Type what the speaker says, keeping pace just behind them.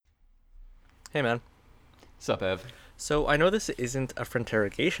Hey, man. Sup, Ev? So I know this isn't a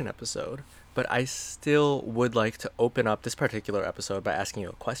Fronterrogation episode, but I still would like to open up this particular episode by asking you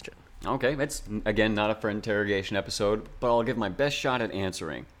a question. Okay, it's, again, not a for interrogation episode, but I'll give my best shot at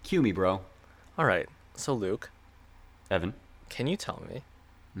answering. Cue me, bro. All right. So, Luke, Evan? can you tell me,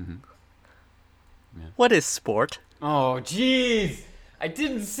 Yeah. what is sport? Oh, jeez! I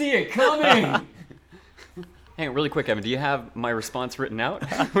didn't see it coming! Hey, really quick, Evan, do you have my response written out?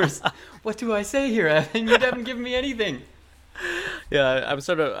 What do I say here, Evan? You haven't given me anything. Yeah, I'm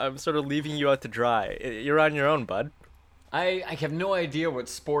sort of leaving you out to dry. You're on your own, bud. I have no idea what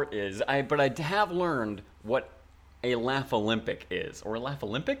sport is, but I have learned what a Laff-A-Lympic is. Or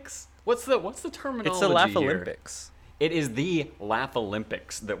Laff-A-Lympics? What's the terminology It's the here? Laff-A-Lympics. It is the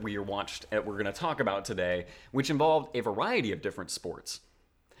Laff-A-Lympics that we're going to talk about today, which involved a variety of different sports.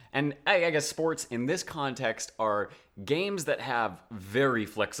 And I guess sports in this context are games that have very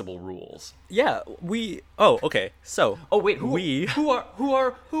flexible rules. Yeah, Oh, okay. So. Oh wait, who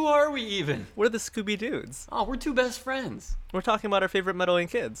are we even? We're the Scooby Dudes. Oh, we're two best friends. We're talking about our favorite meddling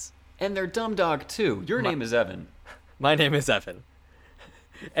kids. And they're dumb dog too. Your name is Evan. My name is Evan.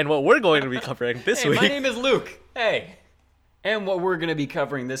 And what we're going to be covering this week. My name is Luke. Hey. And what we're going to be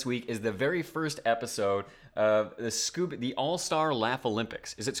covering this week is the very first episode of the All-Star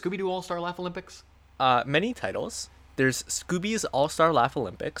Laff-A-Lympics. Is it Scooby-Doo All-Star Laff-A-Lympics? Many titles. There's Scooby's All-Star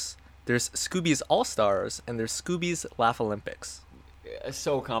Laff-A-Lympics. There's Scooby's All-Stars, and there's Scooby's Laff-A-Lympics.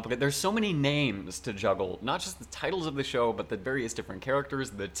 So complicated. There's so many names to juggle. Not just the titles of the show, but the various different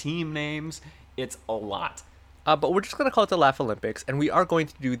characters, the team names. It's a lot. But we're just going to call it the Laff-A-Lympics, and we are going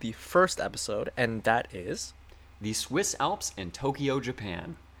to do the first episode, and that is the Swiss Alps and Tokyo,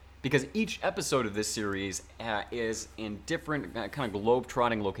 Japan. Because each episode of this series is in different kind of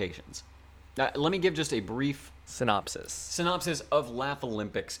globe-trotting locations. Let me give just a brief synopsis of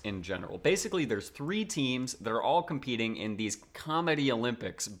Laff-A-Lympics in general. Basically, there's 3 teams that are all competing in these comedy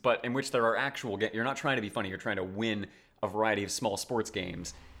Olympics, but in which there are actual you're not trying to be funny, you're trying to win a variety of small sports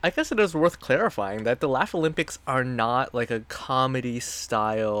games. I guess it is worth clarifying that the Laff-A-Lympics are not like a comedy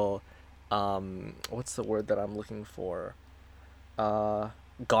style, what's the word that I'm looking for?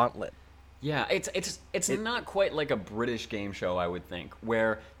 Gauntlet. Yeah, it's not quite like a British game show, I would think,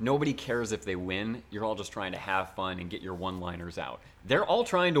 where nobody cares if they win. You're all just trying to have fun and get your one-liners out. They're all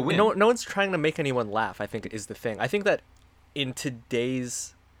trying to win. No one's trying to make anyone laugh, I think, is the thing. I think that if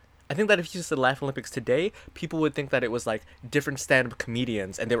you said Laff-A-Lympics today, people would think that it was like different stand-up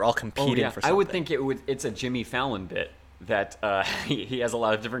comedians and they were all competing for something. I would think it's a Jimmy Fallon bit that he has a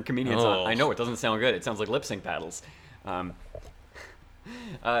lot of different comedians on. I know, it doesn't sound good. It sounds like lip-sync battles.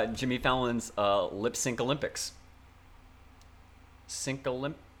 Jimmy Fallon's Lip Sync Olympics.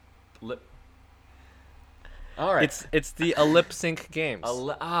 All right. It's the lip sync games.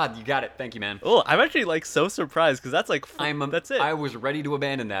 You got it. Thank you, man. Oh, I'm actually like so surprised because that's like that's it. I was ready to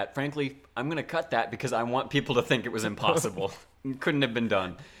abandon that. Frankly, I'm gonna cut that because I want people to think it was impossible. It couldn't have been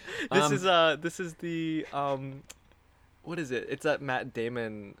done. This is the what is it? It's that Matt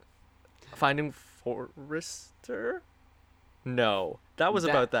Damon Finding Forrester? No, that was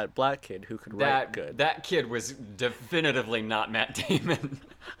about that black kid who could write good. That kid was definitively not Matt Damon.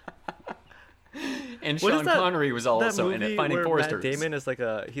 And Sean Connery was also in it. Finding Forrester. Matt Damon is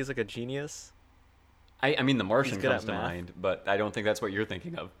he's like a genius. I mean, The Martian comes to mind, but I don't think that's what you're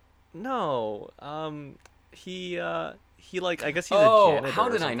thinking of. No, he like, I guess he's a janitor. How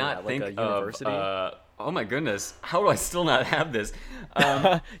did I not think of? Oh my goodness, how do I still not have this?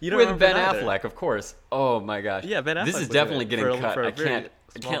 With Ben Affleck, of course. Oh my gosh. Yeah, Ben Affleck. This is definitely getting cut. I can't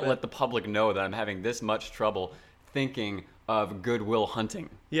let the public know that I'm having this much trouble thinking of Good Will Hunting.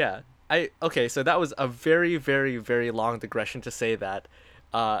 Yeah. Okay, so that was a very, very, very long digression to say that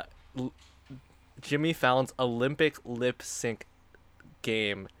Jimmy Fallon's Olympic lip sync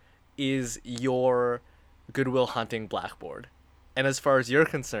game is your Good Will Hunting blackboard. And as far as you're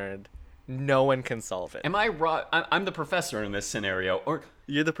concerned, no one can solve it. Am I right? I'm the professor in this scenario, or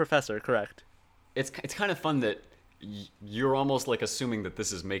you're the professor, correct? It's kind of fun that you're almost like assuming that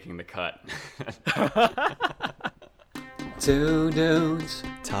this is making the cut. Two dudes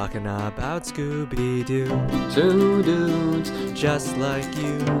talking about Scooby Doo. Two dudes just like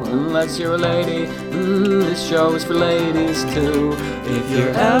you. Unless you're a lady, this show is for ladies too. If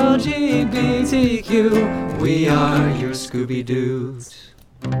you're LGBTQ, we are your Scooby Dudes.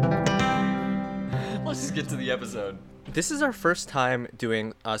 Let's just get to the episode. This is our first time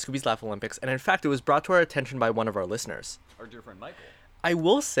doing Scooby's Laff-A-Lympics, and in fact, it was brought to our attention by one of our listeners. Our dear friend Michael. I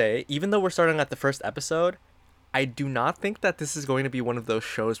will say, even though we're starting at the first episode, I do not think that this is going to be one of those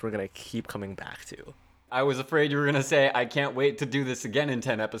shows we're going to keep coming back to. I was afraid you were going to say, I can't wait to do this again in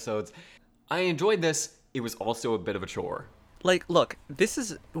 10 episodes. I enjoyed this. It was also a bit of a chore. Like, look,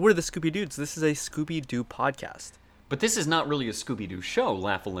 we're the Scooby Dudes. This is a Scooby Doo podcast. But this is not really a Scooby Doo show,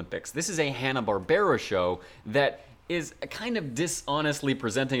 Laff-A-Lympics. This is a Hanna-Barbera show that is kind of dishonestly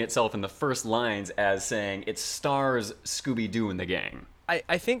presenting itself in the first lines as saying it stars Scooby Doo and the gang.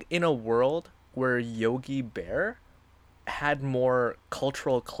 I think in a world where Yogi Bear had more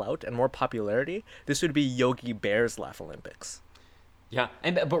cultural clout and more popularity, this would be Yogi Bear's Laff-A-Lympics. Yeah,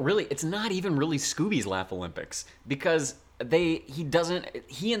 but really, it's not even really Scooby's Laff-A-Lympics because he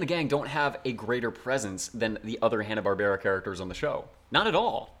and the gang don't have a greater presence than the other Hanna-Barbera characters on the show. Not at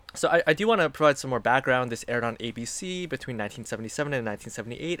all. So I do want to provide some more background. This aired on ABC between 1977 and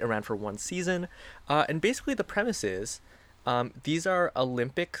 1978. It ran for one season. And basically the premise is these are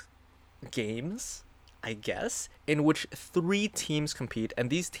Olympic games, I guess, in which 3 teams compete, and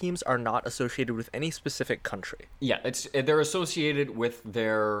these teams are not associated with any specific country. Yeah, they're associated with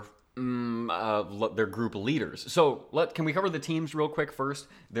their group leaders. So can we cover the teams real quick first?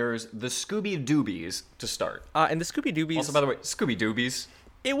 There's the Scooby Doobies to start. And the Scooby Doobies... Also, by the way, Scooby Doobies.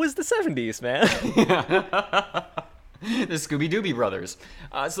 It was the 70s, man. The Scooby Dooby brothers.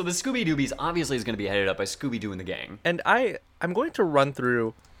 So the Scooby Doobies obviously is going to be headed up by Scooby Doo and the gang. And I'm going to run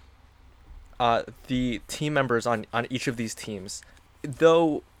through the team members on each of these teams.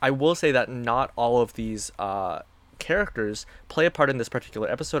 Though I will say that not all of these characters play a part in this particular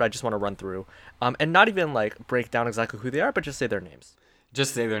episode. I just want to run through and not even like break down exactly who they are, but just say their names.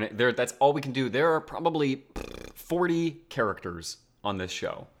 Just say their name. That's all we can do. There are probably 40 characters on this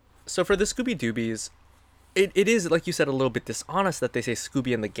show. So for the Scooby Doobies, it is, like you said, a little bit dishonest that they say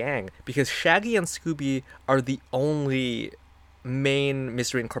Scooby and the gang, because Shaggy and Scooby are the only main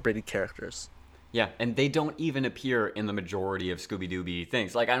Mystery Incorporated characters. Yeah, and they don't even appear in the majority of Scooby Dooby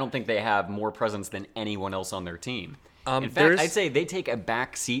things. Like, I don't think they have more presence than anyone else on their team. In fact, I'd say they take a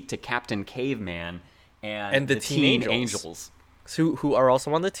back seat to Captain Caveman and the Teen Angels. Who are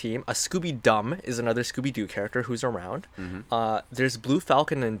also on the team. A Scooby Dum is another Scooby Doo character who's around. Mm-hmm. There's Blue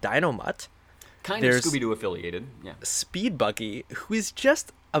Falcon and Dynamut. There's Scooby Doo affiliated. Yeah. Speed Buggy, who is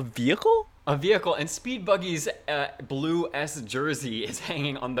just a vehicle. A vehicle, and Speed Buggy's blue S jersey is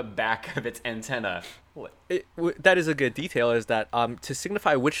hanging on the back of its antenna. That is a good detail, is that to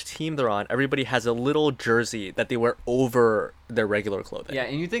signify which team they're on, everybody has a little jersey that they wear over their regular clothing. Yeah,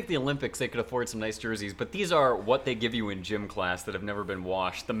 and you think the Olympics, they could afford some nice jerseys, but these are what they give you in gym class that have never been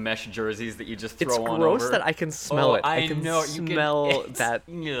washed. The mesh jerseys that you just throw on over. It's gross that I can smell it. I can smell that.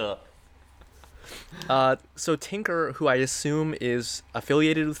 Yeah. So Tinker, who I assume is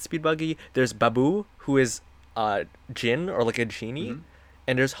affiliated with Speed Buggy. There's Babu, who is Jin, or like a genie. Mm-hmm.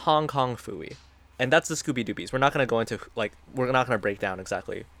 And there's Hong Kong Phooey. And that's the Scooby Doobies. We're not going to go into, we're not going to break down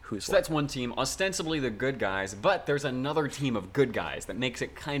exactly who's what. So that's one team, ostensibly the good guys, but there's another team of good guys that makes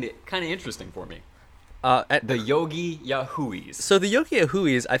it kind of interesting for me. The Yogi Yahooies. So the Yogi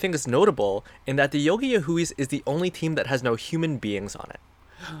Yahooies, I think, is notable in that the Yogi Yahooies is the only team that has no human beings on it.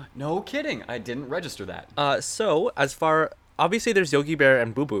 No kidding. I didn't register that. So, obviously there's Yogi Bear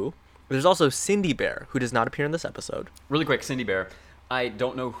and Boo Boo. There's also Cindy Bear, who does not appear in this episode. Really quick, Cindy Bear. I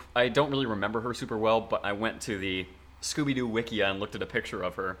don't really remember her super well, but I went to the Scooby-Doo Wikia and looked at a picture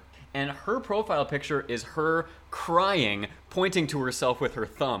of her. And her profile picture is her crying, pointing to herself with her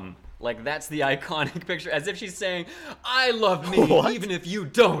thumb. Like, that's the iconic picture, as if she's saying, I love me, even if you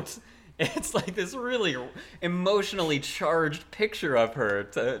don't. It's like this really emotionally charged picture of her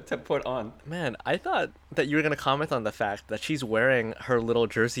to put on. Man, I thought that you were going to comment on the fact that she's wearing her little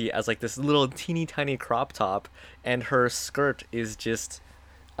jersey as like this little teeny tiny crop top, and her skirt is just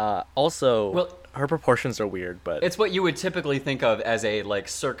her proportions are weird, but it's what you would typically think of as a like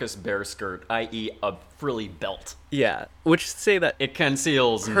circus bear skirt, i.e. a frilly belt. Yeah, which say that it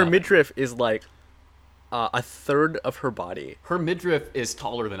conceals her midriff is like a third of her body. Her midriff is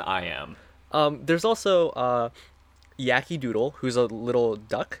taller than I am. There's also Yacky Doodle, who's a little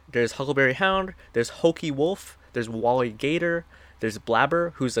duck. There's Huckleberry Hound. There's Hokey Wolf. There's Wally Gator. There's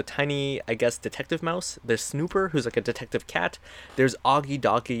Blabber, who's a tiny, I guess, detective mouse. There's Snooper, who's like a detective cat. There's Augie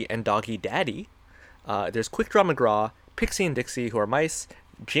Doggy and Doggy Daddy. There's Quick Draw McGraw, Pixie and Dixie, who are mice.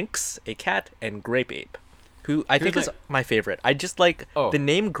 Jinx, a cat, and Grape Ape, who I think is my favorite. I just like the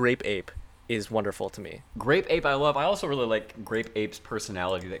name Grape Ape. Is wonderful to me. Grape Ape I love. I also really like Grape Ape's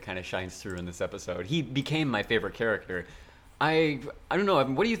personality that kind of shines through in this episode. He became my favorite character. I don't know,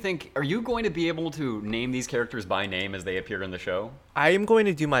 Evan, what do you think? Are you going to be able to name these characters by name as they appear in the show? I am going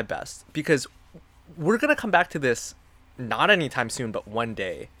to do my best, because we're going to come back to this not anytime soon, but one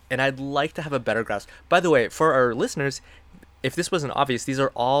day. And I'd like to have a better grasp. By the way, for our listeners, if this wasn't obvious, these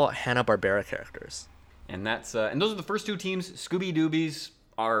are all Hanna-Barbera characters. And that's and those are the first two teams, Scooby Doobies.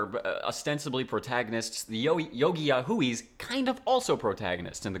 are ostensibly protagonists. The Yogi Yahuis kind of also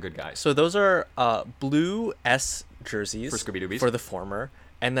protagonists in The Good Guys. So those are blue S jerseys For Scooby Doobies. for the former,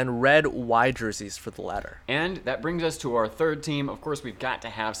 and then red Y jerseys for the latter. And that brings us to our third team. Of course, we've got to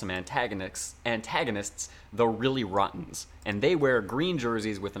have some antagonists, the Really Rottens. And they wear green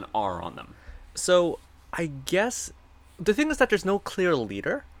jerseys with an R on them. So I guess the thing is that there's no clear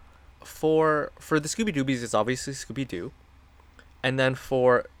leader. For the Scooby Doobies, it's obviously Scooby Doo. And then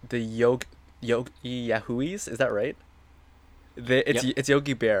for the Yogi Yahuis, is that right? It's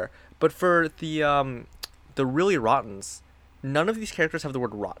Yogi Bear. But for the Really Rottens, none of these characters have the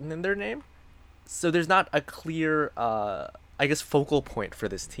word rotten in their name. So there's not a clear, I guess, focal point for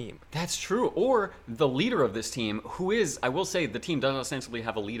this team. That's true. Or the leader of this team, who is, I will say, the team does ostensibly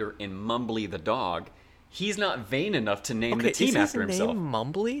have a leader in Mumbly the dog. He's not vain enough to name the team after himself. Is his name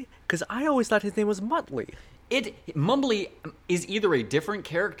Mumbly? Because I always thought his name was Muttley. Mumbly is either a different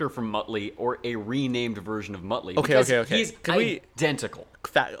character from Muttley or a renamed version of Muttley. Okay. He's identical.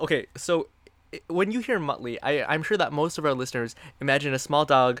 Okay, so when you hear Muttley, I'm sure that most of our listeners imagine a small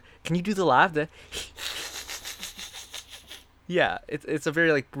dog. Can you do the laugh? Yeah, it's a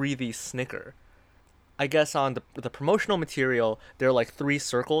very like breathy snicker. I guess on the promotional material, there are like 3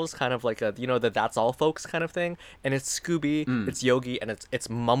 circles, kind of like the That's All Folks kind of thing. And it's Scooby, it's Yogi, and it's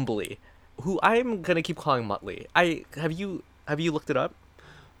Mumbly, who I'm gonna keep calling Muttley. Have you looked it up?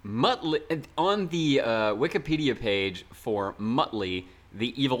 Muttley, on the Wikipedia page for Muttley,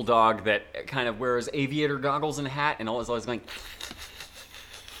 the evil dog that kind of wears aviator goggles and a hat and always going.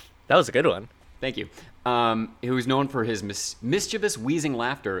 That was a good one. Thank you. Who's known for his mischievous wheezing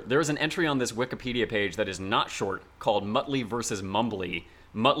laughter. There's an entry on this Wikipedia page that is not short called Muttley versus Mumbly.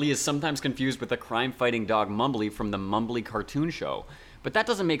 Muttley is sometimes confused with the crime-fighting dog Mumbly from the Mumbly cartoon show. But that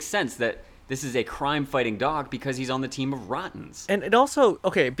doesn't make sense that this is a crime-fighting dog because he's on the team of Rottens. And it also,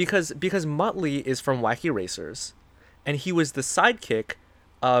 because Muttley is from Wacky Racers, and he was the sidekick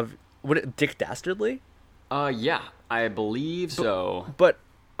of, Dick Dastardly? Yeah, I believe so. But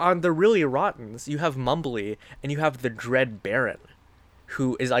on the Really Rottens, you have Mumbly, and you have the Dread Baron,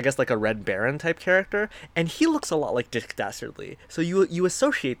 who is, I guess, like a Red Baron type character, and he looks a lot like Dick Dastardly. So you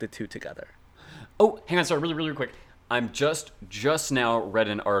associate the two together. Oh, hang on, sorry, really, really quick. I'm just now read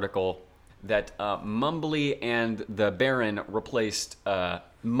an article that Mumbly and the Baron replaced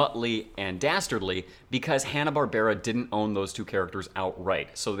Muttley and Dastardly because Hanna-Barbera didn't own those two characters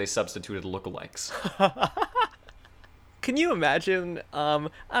outright, so they substituted lookalikes. Can you imagine, I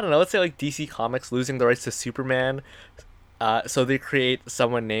don't know, let's say like DC Comics losing the rights to Superman, so they create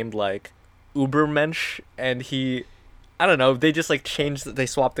someone named like Ubermensch, and he, I don't know, they just like they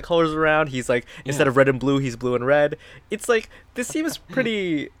swap the colors around. He's like, instead of red and blue, he's blue and red. It's like, this seems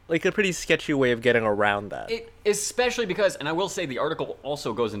pretty, like a pretty sketchy way of getting around that. Especially because, and I will say the article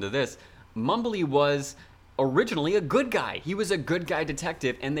also goes into this, Mumbly was originally a good guy. He was a good guy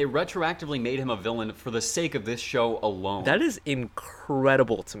detective, and they retroactively made him a villain for the sake of this show alone. That is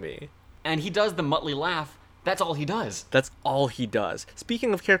incredible to me. And he does the Muttley laugh. That's all he does. That's all he does.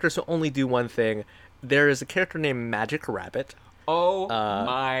 Speaking of characters who only do one thing, there is a character named Magic Rabbit. Oh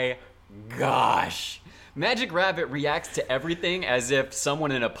my gosh. Magic Rabbit reacts to everything as if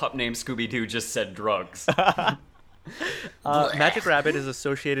someone in a pup named Scooby Doo just said drugs. Magic Rabbit is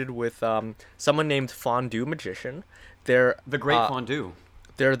associated with someone named Fondue Magician. They're the Great Fondue.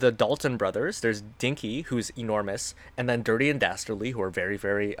 They're the Dalton brothers. There's Dinky, who's enormous, and then Dirty and Dastardly, who are very,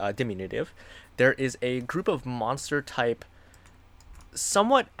 very diminutive. There is a group of monster-type,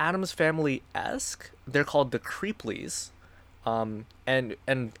 somewhat Addams Family-esque. They're called the Creepleys. And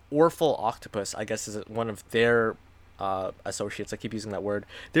Orphle Octopus, I guess, is one of their associates. I keep using that word.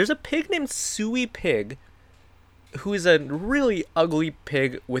 There's a pig named Suey Pig, who is a really ugly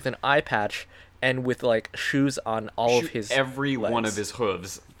pig with an eye patch and with like shoes on all of his every legs. One of his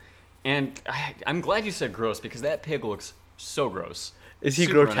hooves. And I'm glad you said gross because that pig looks so gross. Is he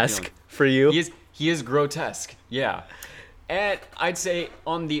grotesque for you? He is grotesque. Yeah. And I'd say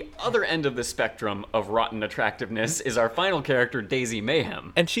on the other end of the spectrum of rotten attractiveness is our final character, Daisy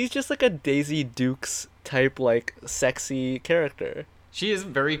Mayhem. And she's just like a Daisy Dukes type, like, sexy character. She is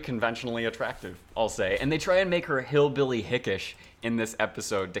very conventionally attractive, I'll say. And they try and make her hillbilly hickish in this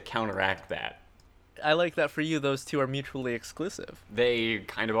episode to counteract that. I like that for you, those two are mutually exclusive. They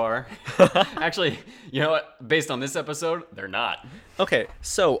kind of are. Actually, you know what? Based on this episode, they're not. Okay,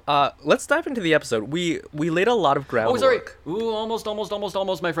 so let's dive into the episode. We laid a lot of groundwork. Oh, sorry. Ooh,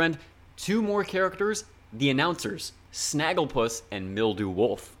 almost, my friend. 2 more characters, the announcers, Snagglepuss and Mildew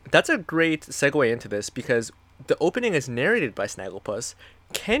Wolf. That's a great segue into this because the opening is narrated by Snagglepuss.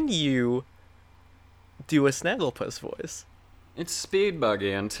 Can you do a Snagglepuss voice? It's Speed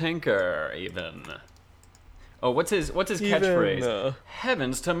Buggy and Tinker, even. Oh, what's his catchphrase?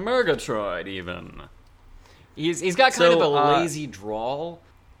 Heavens to Murgatroyd, even. He's got kind of a lazy drawl.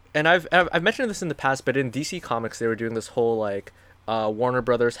 And I've mentioned this in the past, but in DC Comics they were doing this whole like Warner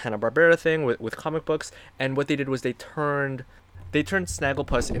Brothers Hanna-Barbera thing with comic books, and what they did was they turned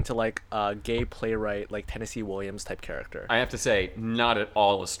Snagglepuss into like a gay playwright, like Tennessee Williams type character. I have to say, not at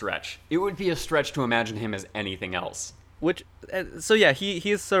all a stretch. It would be a stretch to imagine him as anything else. So yeah,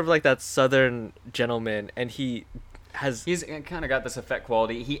 he is sort of like that Southern gentleman, and he's kind of got this effect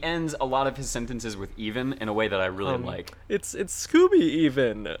quality. He ends a lot of his sentences with even in a way that I really like. It's Scooby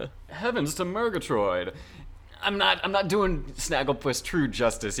even. Heavens to Murgatroyd. I'm not doing Snagglepuss true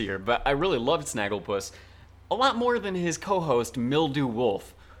justice here, but I really loved Snagglepuss a lot more than his co-host Mildew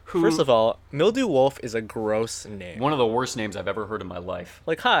Wolf. Who, first of all, Mildew Wolf is a gross name. One of the worst names I've ever heard in my life.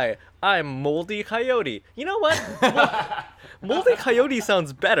 Like, hi, I'm Moldy Coyote. You know what? Moldy Coyote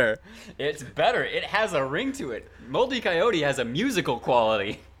sounds better. It's better. It has a ring to it. Moldy Coyote has a musical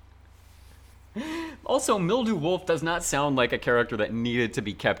quality. Also, Mildew Wolf does not sound like a character that needed to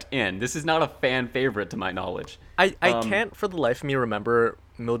be kept in. This is not a fan favorite to my knowledge. I can't for the life of me remember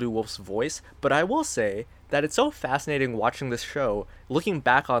Mildew Wolf's voice, but I will say that it's so fascinating watching this show, looking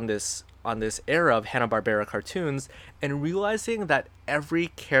back on this era of Hanna-Barbera cartoons, and realizing that every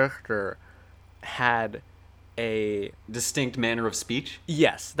character had a distinct manner of speech.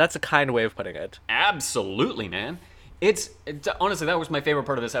 Yes, that's a kind way of putting it. Absolutely, man. It's honestly, that was my favorite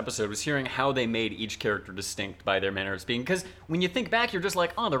part of this episode, was hearing how they made each character distinct by their manner of speaking. Because when you think back, you're just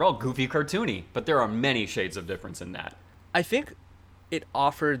like, oh, they're all goofy, cartoony. But there are many shades of difference in that. I think it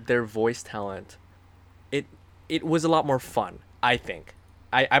offered their voice talent. It was a lot more fun, I think.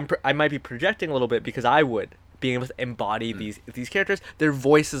 I might be projecting a little bit because I would, being able to embody these characters. Their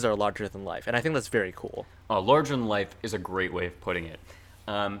voices are larger than life, and I think that's very cool. Larger than life is a great way of putting it.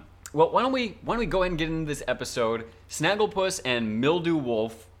 Well, why don't we go ahead and get into this episode? Snagglepuss and Mildew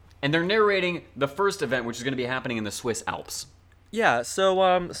Wolf, and they're narrating the first event, which is going to be happening in the Swiss Alps. Yeah, so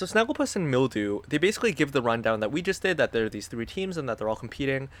Snagglepuss and Mildew, they basically give the rundown that we just did, that there are these three teams and that they're all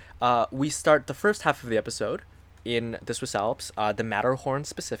competing. We start the first half of the episode in the Swiss Alps, the Matterhorn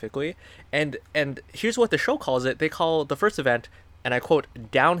specifically, and here's what the show calls it. They call the first event, and I quote,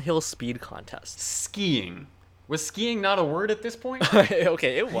 downhill speed contest. Skiing. Was skiing not a word at this point?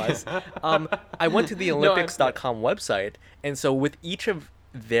 Okay, it was. I went to the Olympics.com website, and so with each of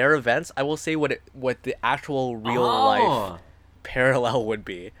their events, I will say what the actual real life parallel would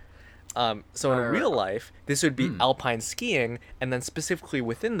be. So in real life, this would be alpine skiing, and then specifically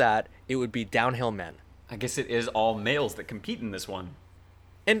within that, it would be downhill men. I guess it is all males that compete in this one.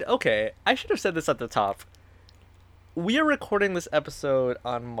 And okay, I should have said this at the top. We are recording this episode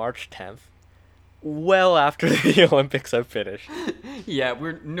on March 10th, well after the Olympics have finished. Yeah,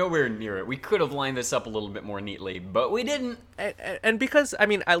 we're nowhere near it. We could have lined this up a little bit more neatly, but we didn't. And because, I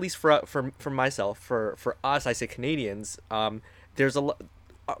mean, at least for myself, for us, I say Canadians, there's a lot.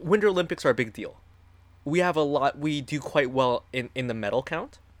 Winter Olympics are a big deal. We have a lot. We do quite well in the medal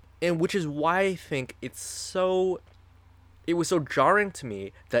count, and which is why I think it was so jarring to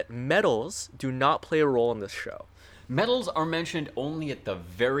me that medals do not play a role in this show. Medals are mentioned only at the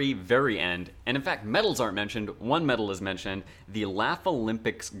very, very end. And in fact, medals aren't mentioned. One medal is mentioned, the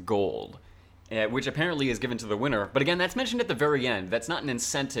Laff-A-Lympics gold, which apparently is given to the winner. But again, that's mentioned at the very end. That's not an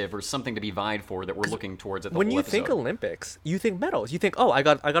incentive or something to be vied for that we're looking towards at the whole episode. When you think Olympics, you think medals. You think, oh, I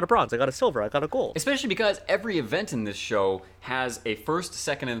got a bronze, I got a silver, I got a gold. Especially because every event in this show has a first,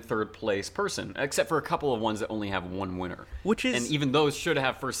 second, and third place person, except for a couple of ones that only have one winner. And even those should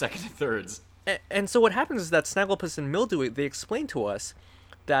have first, second, and thirds. And so what happens is that Snagglepuss and Mildew, they explain to us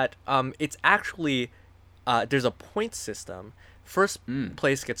that it's actually, there's a point system. First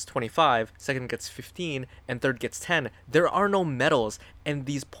place gets 25, second gets 15, and third gets 10. There are no medals, and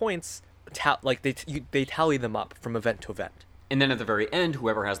these points, they tally them up from event to event. And then at the very end,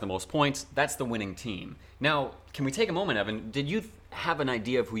 whoever has the most points, that's the winning team. Now, can we take a moment, Evan? Did you have an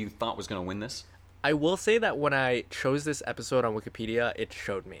idea of who you thought was going to win this? I will say that when I chose this episode on Wikipedia, it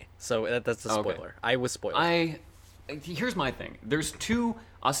showed me. So that's a spoiler. Okay. I was spoiled. Here's my thing. There's two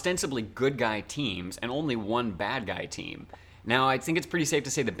ostensibly good guy teams and only one bad guy team. Now, I think it's pretty safe to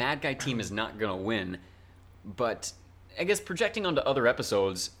say the bad guy team is not going to win. But I guess projecting onto other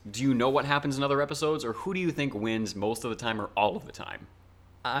episodes, do you know what happens in other episodes? Or who do you think wins most of the time or all of the time?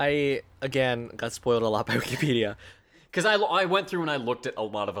 I, again, got spoiled a lot by Wikipedia. Because I went through and I looked at a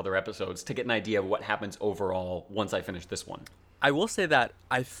lot of other episodes to get an idea of what happens overall once I finish this one. I will say that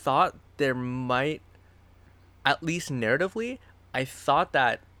I thought there might, at least narratively, I thought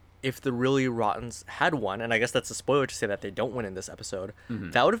that if the Really Rottens had won, and I guess that's a spoiler to say that they don't win in this episode,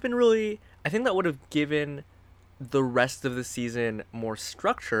 that would have been really, I think that would have given the rest of the season more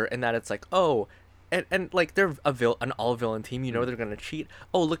structure, in that it's like, oh, and like they're an all-villain team, you know they're going to cheat.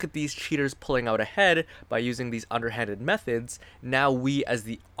 Oh, look at these cheaters pulling out ahead by using these underhanded methods. Now we, as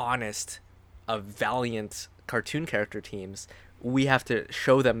the honest, valiant cartoon character teams, we have to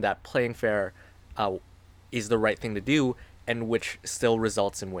show them that playing fair is the right thing to do, and which still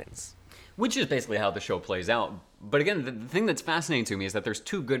results in wins. Which is basically how the show plays out. But again, the thing that's fascinating to me is that there's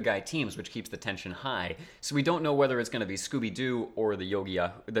two good guy teams, which keeps the tension high. So we don't know whether it's going to be Scooby Doo or the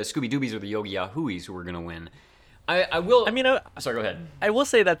Scooby Doobies or the Yogi Yahooies who are going to win. Sorry, go ahead. I will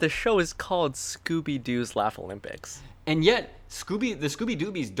say that the show is called Scooby Doo's Laff-A-Lympics, and yet the Scooby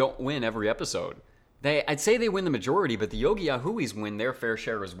Doobies don't win every episode. I'd say they win the majority, but the Yogi Yahooies win their fair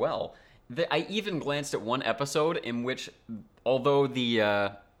share as well. I even glanced at one episode in which, although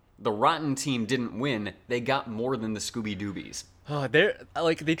the Rotten team didn't win, they got more than the Scooby Doobies. Oh,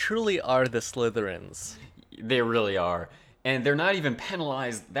 they truly are the Slytherins. They really are, and they're not even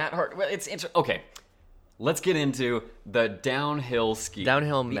penalized that hard. Well, it's okay. Let's get into the downhill ski.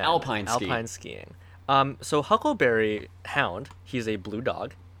 Downhill the men. alpine skiing. So Huckleberry Hound, he's a blue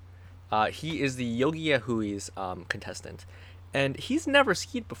dog. He is the Yogi Yahooies contestant, and he's never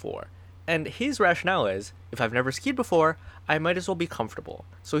skied before. And his rationale is, if I've never skied before, I might as well be comfortable.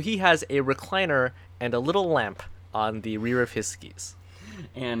 So he has a recliner and a little lamp on the rear of his skis.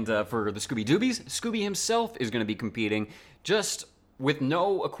 And for the Scooby Doobies, Scooby himself is going to be competing just with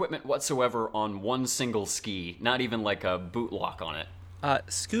no equipment whatsoever on one single ski, not even like a boot lock on it.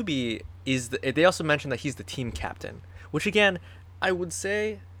 Scooby they also mentioned that he's the team captain, which again, I would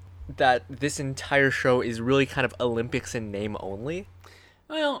say that this entire show is really kind of Olympics in name only.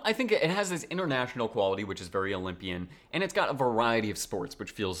 Well, I think it has this international quality, which is very Olympian, and it's got a variety of sports,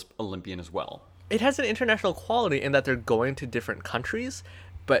 which feels Olympian as well. It has an international quality in that they're going to different countries,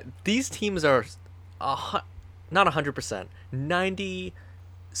 but these teams are not 100%, 97%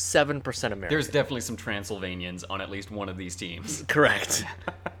 American. There's definitely some Transylvanians on at least one of these teams. Correct.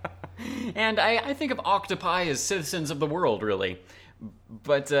 And I think of octopi as citizens of the world, really.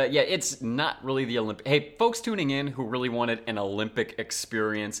 But yeah, it's not really the Olympic. Hey, folks tuning in who really wanted an Olympic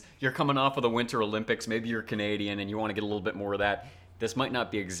experience, you're coming off of the Winter Olympics, maybe you're Canadian and you want to get a little bit more of that. This might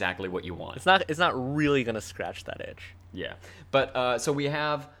not be exactly what you want. It's not really going to scratch that itch. Yeah. But so we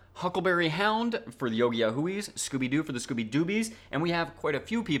have Huckleberry Hound for the Yogi Yahooies, Scooby Doo for the Scooby Doobies, and we have quite a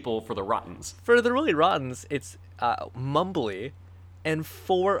few people for the Rottens. For the Really Rottens, it's Mumbly and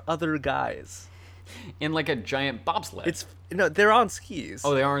 4 other guys. In like a giant bobsled. They're on skis.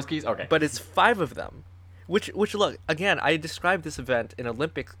 Oh, they are on skis? Okay. But it's 5 of them. Which look, again, I described this event in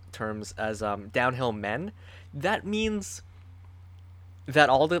Olympic terms as downhill men. That means that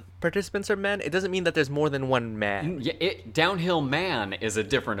all the participants are men. It doesn't mean that there's more than one man. Yeah, downhill man is a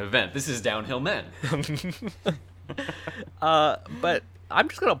different event. This is downhill men. But I'm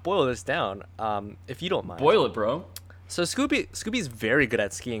just gonna boil this down, if you don't mind. Boil it, bro. So Scooby's very good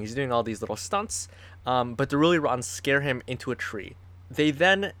at skiing. He's doing all these little stunts, but the Really Rottens scare him into a tree. They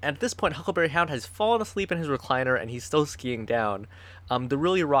then, at this point, Huckleberry Hound has fallen asleep in his recliner and he's still skiing down. The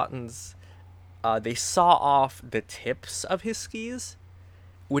Really Rottens, they saw off the tips of his skis,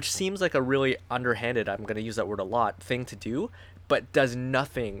 which seems like a really underhanded, I'm going to use that word a lot, thing to do, but does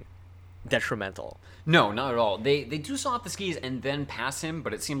nothing detrimental. No, not at all. They do saw off the skis and then pass him,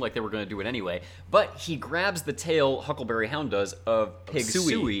 but it seemed like they were going to do it anyway. But he grabs the tail, Huckleberry Hound does, of Pig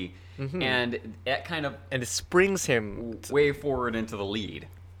Suey, and that kind of... And it springs him way forward into the lead.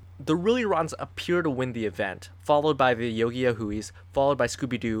 The Really Rottens appear to win the event, followed by the Yogi Yahooies, followed by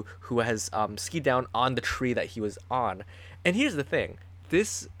Scooby Doo, who has skied down on the tree that he was on. And here's the thing.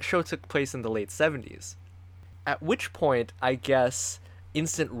 This show took place in the late 70s, at which point, I guess,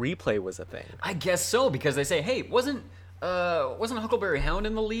 instant replay was a thing. I guess so, because they say, hey, wasn't Huckleberry Hound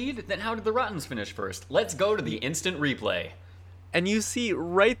in the lead? Then how did the Rottens finish first? Let's go to the instant replay. And you see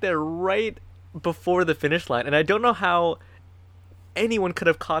right there, right before the finish line, and I don't know how anyone could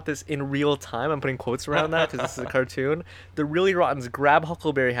have caught this in real time. I'm putting quotes around that because this is a cartoon. The Really Rottens grab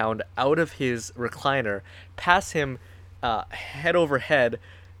Huckleberry Hound out of his recliner, pass him head over head,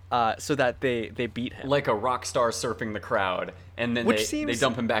 so that they beat him. Like a rock star surfing the crowd, and then they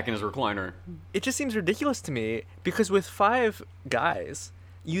dump him back in his recliner. It just seems ridiculous to me, because with 5 guys,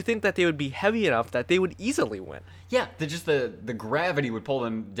 you think that they would be heavy enough that they would easily win. Yeah, the gravity would pull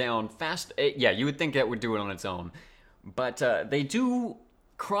them down fast. Yeah, you would think that would do it on its own. But they do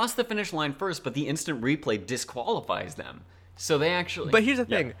cross the finish line first, but the instant replay disqualifies them. So they actually... But here's the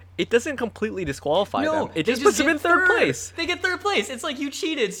thing. It doesn't completely disqualify them. It they just puts them get in third place. They get third place. It's like you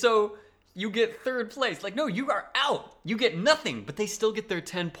cheated, so you get third place. Like, no, you are out. You get nothing, but they still get their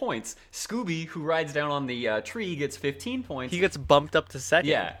 10 points. Scooby, who rides down on the tree, gets 15 points. He gets bumped up to second.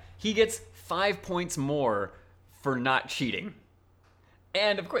 Yeah, he gets 5 points more for not cheating.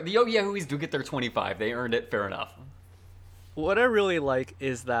 And, of course, the Yogi Yahooies do get their 25. They earned it, fair enough. What I really like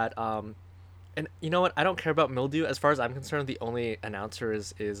is that... and you know what? I don't care about mildew. As far as I'm concerned, the only announcer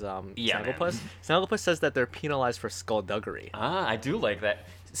is Snagglepuss. Snagglepuss says that they're penalized for skullduggery. Ah, I do like that.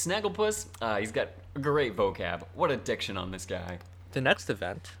 Snagglepuss, he's got great vocab. What a diction on this guy. The next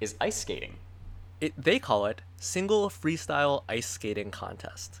event Is ice skating. they call it Single Freestyle Ice Skating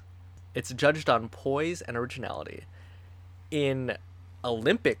Contest. It's judged on poise and originality. In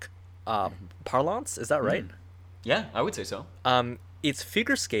Olympic parlance, is that right? Yeah, I would say so. It's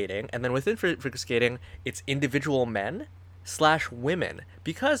figure skating, and then within figure skating, it's individual men / women.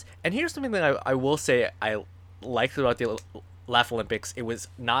 Because, and here's something that I will say I liked about the Laff-A-Lympics. It was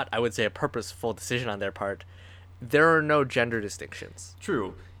not, I would say, a purposeful decision on their part. There are no gender distinctions.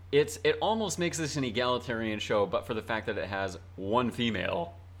 True. It almost makes this an egalitarian show, but for the fact that it has one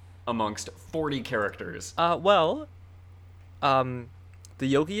female amongst 40 characters. The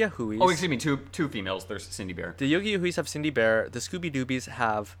Yogi Yahooies... Oh, excuse me, two females. There's Cindy Bear. The Yogi Yahooies have Cindy Bear. The Scooby Doobies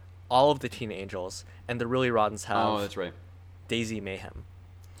have all of the Teen Angels. And the Really Rottens have... Oh, that's right. Daisy Mayhem.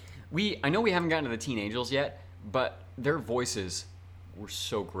 I know we haven't gotten to the Teen Angels yet, but their voices were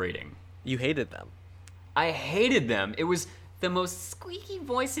so grating. You hated them. I hated them. It was the most squeaky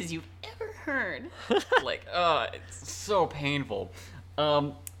voices you've ever heard. It's so painful.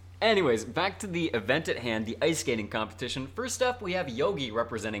 Anyways, back to the event at hand, the ice skating competition. First up, we have Yogi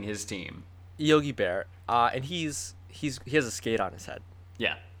representing his team. Yogi Bear. And he has a skate on his head.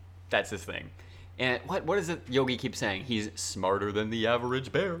 Yeah, that's his thing. And what is it Yogi keeps saying? He's smarter than the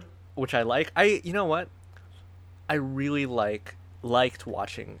average bear. Which I like. You know what? I really liked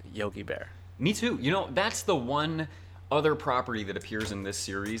watching Yogi Bear. Me too. You know, that's the one other property that appears in this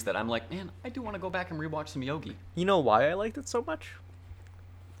series that I'm like, man, I do want to go back and rewatch some Yogi. You know why I liked it so much?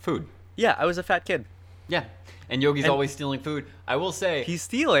 Food. Yeah, I was a fat kid. Yeah, and Yogi's always stealing food. I will say... He's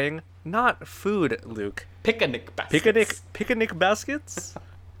stealing, not food, Luke. Picnic baskets. Picnic baskets?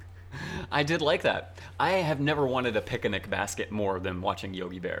 I did like that. I have never wanted a picnic basket more than watching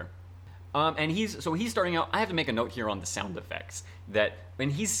Yogi Bear. And he's starting out. I have to make a note here on the sound effects. That when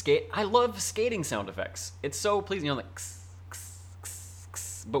he's I love skating sound effects. It's so pleasing, you know, like...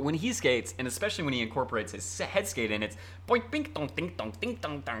 But when he skates, and especially when he incorporates his head skate in, it's boink, bink, dong, ding, dong, ding,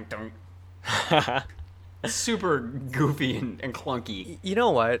 dong, dong, dong. Super goofy and clunky. You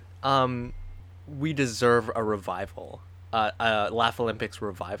know what? We deserve a revival. A Laff-A-Lympics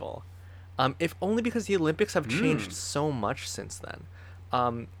revival. If only because the Olympics have changed so much since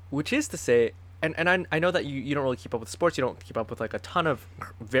then. Which is to say, and I know that you don't really keep up with sports. You don't keep up with like a ton of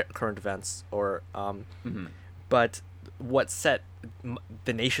current events or, but what set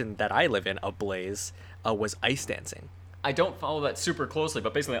the nation that I live in ablaze was ice dancing. I don't follow that super closely,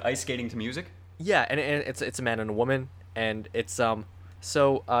 but basically ice skating to music. Yeah, and it's a man and a woman, and it's there's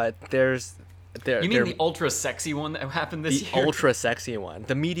You mean the ultra sexy one that happened this year? The ultra sexy one,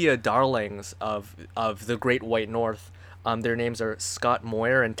 the media darlings of the Great White North. Their names are Scott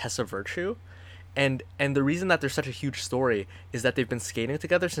Moyer and Tessa Virtue. And the reason that there's such a huge story is that they've been skating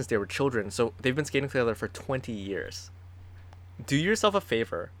together since they were children. So they've been skating together for 20 years. Do yourself a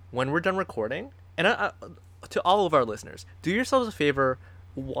favor when we're done recording, and to all of our listeners, do yourselves a favor,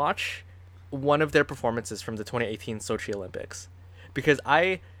 watch one of their performances from the 2018 Sochi Olympics, because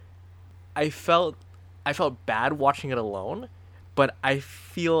I felt bad watching it alone, but I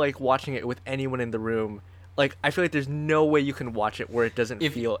feel like watching it with anyone in the room. Like, I feel like there's no way you can watch it where it doesn't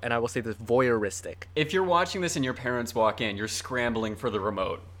feel, and I will say this, voyeuristic. If you're watching this and your parents walk in, you're scrambling for the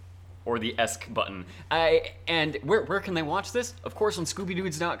remote or the ESC button. And where can they watch this? Of course, on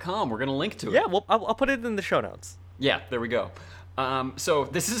ScoobyDudes.com. We're going to link to it. Yeah, well, I'll put it in the show notes. Yeah, there we go. So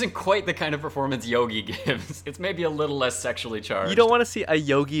this isn't quite the kind of performance Yogi gives. It's maybe a little less sexually charged. You don't want to see a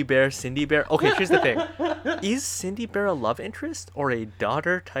Yogi Bear, Cindy Bear? Okay, here's the thing. Is Cindy Bear a love interest or a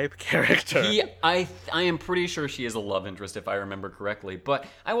daughter-type character? I am pretty sure she is a love interest, if I remember correctly. But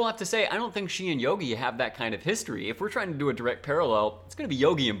I will have to say, I don't think she and Yogi have that kind of history. If we're trying to do a direct parallel, it's going to be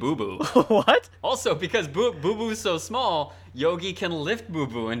Yogi and Boo Boo. What? Also, because Boo Boo's so small, Yogi can lift Boo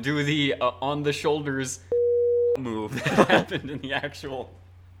Boo and do the on-the-shoulders move that happened in the actual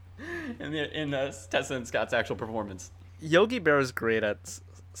in Tessa and Scott's actual performance. Yogi Bear is great at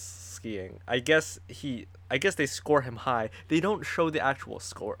skiing. I guess they score him high. They don't show the actual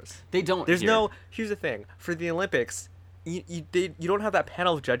scores. They don't. Here's the thing. For the Olympics, you don't have that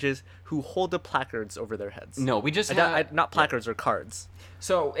panel of judges who hold the placards over their heads. No, we just have... not placards or cards.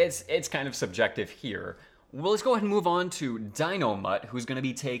 So it's kind of subjective here. Well, let's go ahead and move on to Dino-Mutt, who's going to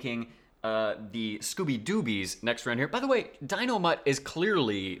be taking the Scooby Doobies next round here. By the way, Dino-Mutt is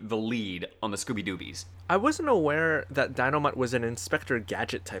clearly the lead on the Scooby Doobies. I wasn't aware that Dino-Mutt was an Inspector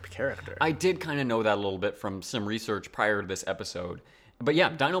Gadget type character. I did kind of know that a little bit from some research prior to this episode. But yeah,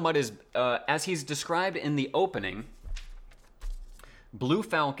 Dino-Mutt is, as he's described in the opening, Blue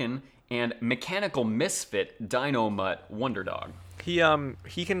Falcon and Mechanical Misfit Dino-Mutt Wonder Dog.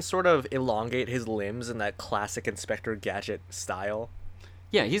 He can sort of elongate his limbs in that classic Inspector Gadget style.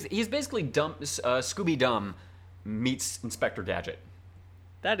 Yeah, he's basically Scooby Dumb meets Inspector Gadget.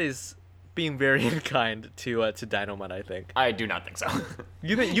 That is being very unkind to Dino-Mutt, I think. I do not think so.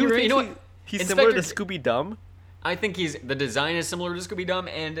 You think he's similar to Scooby Dumb? I think the design is similar to Scooby Dumb,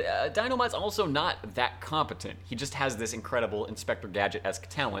 and Dino-Mutt's also not that competent. He just has this incredible Inspector Gadget-esque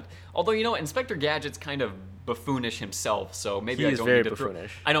talent. Although, Inspector Gadget's kind of buffoonish himself, so maybe I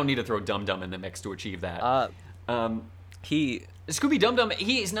don't need to throw Dum Dum in the mix to achieve that. Scooby Dum Dum,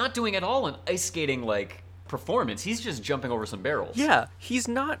 he's not doing at all an ice skating like performance. He's just jumping over some barrels. Yeah, he's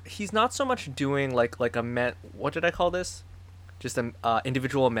not so much doing like a men. What did I call this? Just an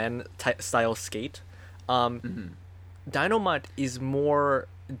individual men style skate. Dino-Mutt is more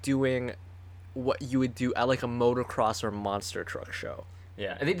doing what you would do at like a motocross or monster truck show.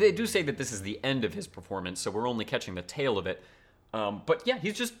 Yeah, they do say that this is the end of his performance, so we're only catching the tail of it. But yeah,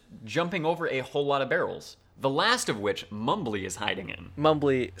 he's just jumping over a whole lot of barrels. The last of which Mumbly is hiding in.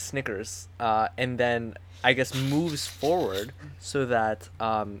 Mumbly snickers, and then I guess moves forward so that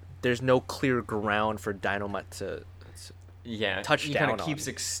there's no clear ground for Dino-Mutt to touch he down kind of keeps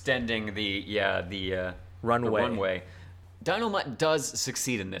extending the runway. Dino-Mutt does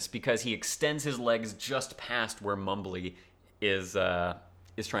succeed in this because he extends his legs just past where Mumbly is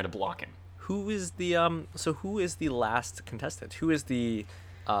trying to block him. Who is the last contestant? Who is the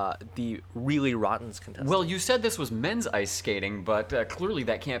really rotten contestant? Well, you said this was men's ice skating, but clearly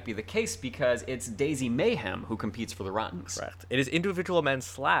that can't be the case because it's Daisy Mayhem who competes for the Rottens. Correct. It is individual men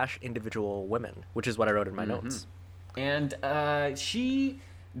 / individual women, which is what I wrote in my notes. And she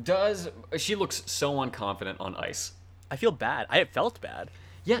looks so unconfident on ice. I feel bad. I felt bad.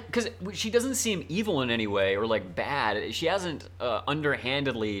 Yeah, because she doesn't seem evil in any way or like bad. She hasn't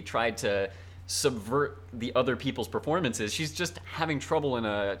underhandedly tried to subvert the other people's performances. She's just having trouble in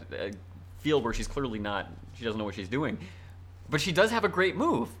a field where she's clearly she doesn't know what she's doing. But she does have a great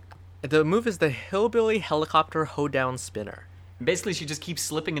move. The move is the hillbilly helicopter hoedown spinner. Basically, she just keeps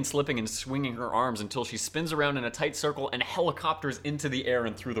slipping and swinging her arms until she spins around in a tight circle and helicopters into the air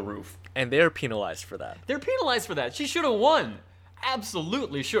and through the roof. And they're penalized for that. She should have won.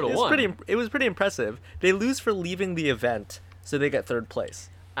 Absolutely should have won. It was pretty impressive. They lose for leaving the event, so they get third place.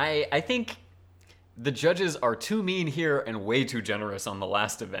 I think the judges are too mean here and way too generous on the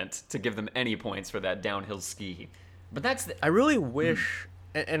last event to give them any points for that downhill ski. But I really wish,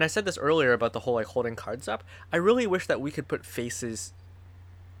 and I said this earlier about the whole like holding cards up, I really wish that we could put faces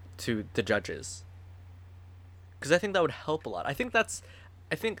to the judges. Because I think that would help a lot. I think that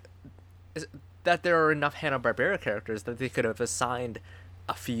there are enough Hanna-Barbera characters that they could have assigned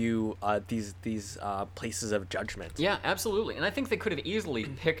a few these places of judgment. Yeah, absolutely. And I think they could have easily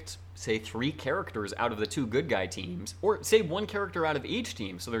picked, say, 3 characters out of the 2 good guy teams, or say 1 character out of each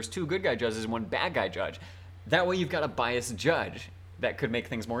team. So there's 2 good guy judges and 1 bad guy judge. That way you've got a biased judge. That could make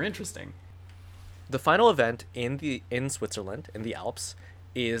things more interesting. The final event in Switzerland, in the Alps,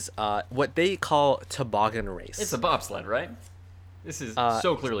 is what they call toboggan race. It's a bobsled, right? This is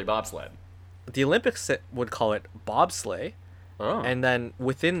so clearly bobsled. The Olympics would call it bobsleigh. Oh. And then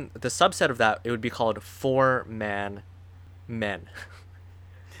within the subset of that, it would be called 4-man men.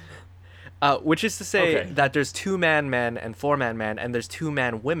 Which is to say that there's 2-man men and 4-man men, and there's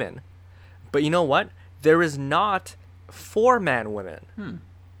 2-man women. But you know what? There is not 4-man women.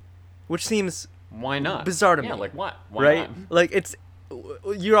 Which seems why not bizarre to me. Yeah, like what? Why right? not? Like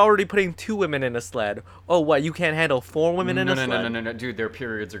you're already putting 2 women in a sled. Oh, what? You can't handle 4 women in a sled? No, dude. Their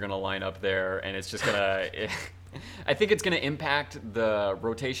periods are gonna line up there, and it's just gonna. I think it's gonna impact the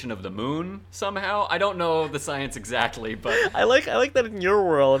rotation of the moon somehow. I don't know the science exactly, but I like that in your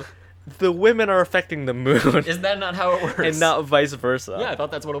world, the women are affecting the moon. Is that not how it works? And not vice versa. Yeah, I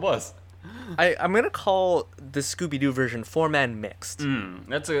thought that's what it was. I'm gonna call the Scooby-Doo version 4-man mixed.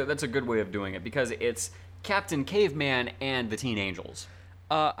 That's a good way of doing it because it's Captain Caveman and the Teen Angels.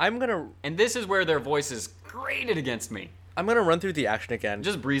 And this is where their voices grated against me. I'm going to run through the action again.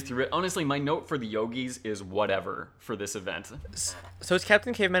 Just breeze through it. Honestly, my note for the yogis is whatever for this event. So it's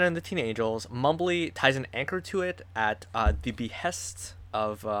Captain Caveman and the Teen Angels. Mumbly ties an anchor to it at the behest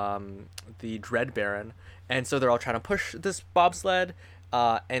of the Dread Baron. And so they're all trying to push this bobsled.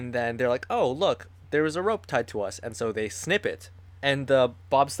 And then they're like, oh, look, there was a rope tied to us. And so they snip it. And the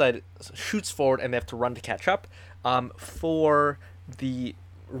bobsled shoots forward and they have to run to catch up. For the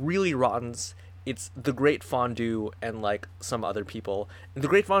really rottens, it's the Great Fondue and like some other people. The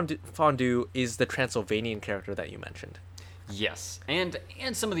Great Fondue is the Transylvanian character that you mentioned. Yes, and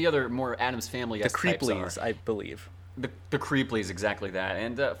some of the other more Addams Family. The Creepleys, I believe. The Creepleys, exactly that.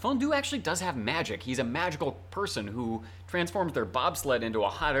 And Fondue actually does have magic. He's a magical person who transforms their bobsled into a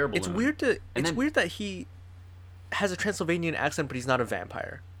hot air balloon. It's weird that he has a Transylvanian accent, but he's not a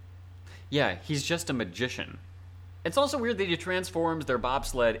vampire. Yeah, he's just a magician. It's also weird that he transforms their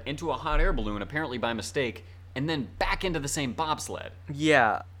bobsled into a hot air balloon, apparently by mistake, and then back into the same bobsled.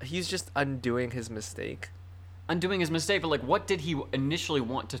 Yeah, he's just undoing his mistake. But like, what did he initially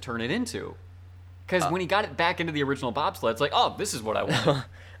want to turn it into? Because when he got it back into the original bobsled, it's like, oh, this is what I want.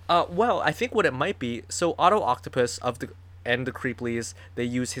 Well, I think what it might be, so Otto Octopus and the Creepleys, they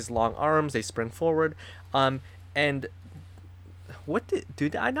use his long arms, they sprint forward, and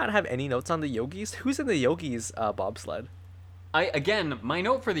did I not have any notes on the Yogis? Who's in the Yogis bobsled? My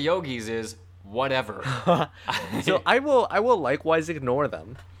note for the Yogis is whatever. So I will likewise ignore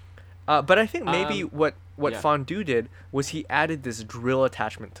them. But I think maybe what Fondue did was he added this drill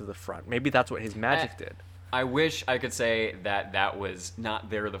attachment to the front. Maybe that's what his magic did. I wish I could say that was not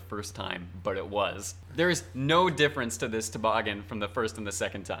there the first time, but it was. There is no difference to this toboggan from the first and the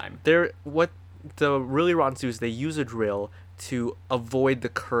second time. What the really rottens do is they use a drill to avoid the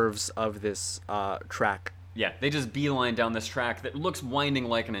curves of this track. Yeah, they just beeline down this track that looks winding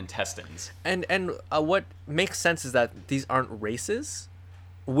like an intestines. And what makes sense is that these aren't races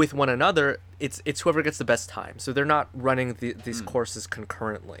with one another. It's whoever gets the best time. So they're not running these courses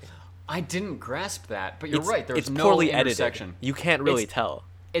concurrently. I didn't grasp that, but you're right. It's no poorly intersection. Edited. You can't really tell.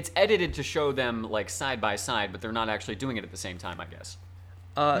 It's edited to show them like side by side, but they're not actually doing it at the same time, I guess.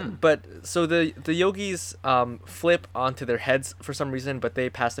 But so the Yogis flip onto their heads for some reason, but they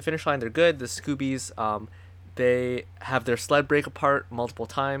pass the finish line. They're good. The Scoobies, they have their sled break apart multiple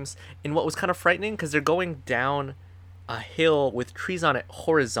times in what was kind of frightening because they're going down a hill with trees on it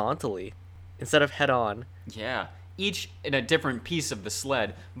horizontally instead of head on. Yeah, each in a different piece of the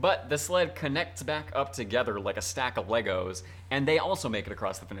sled, but the sled connects back up together like a stack of Legos, and they also make it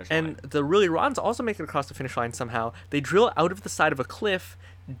across the finish line. And the really rottens also make it across the finish line somehow. They drill out of the side of a cliff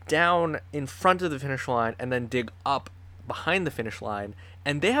down in front of the finish line and then dig up behind the finish line,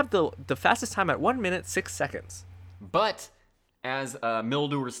 and they have the fastest time at 1 minute 6 seconds. But as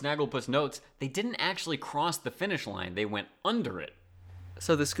Mildew or Snagglepuss notes, they didn't actually cross the finish line. They went under it.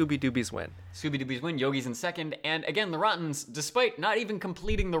 So the Scooby Doobies win. Scooby Doobies win, Yogis in second, and again, the Rottens, despite not even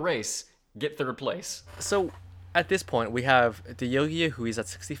completing the race, get third place. So at this point, we have the Yogi Yahoos at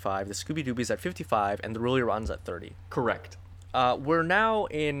 65, the Scooby Doobies at 55, and the Really Rottens at 30. Correct. We're now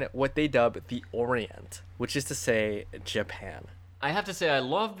in what they dub the Orient, which is to say Japan. I have to say, I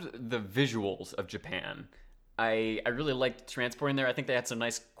loved the visuals of Japan. I really liked transporting there. I think they had some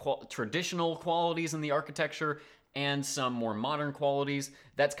nice traditional qualities in the architecture and some more modern qualities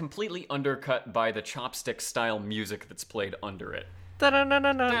that's completely undercut by the chopstick-style music that's played under it.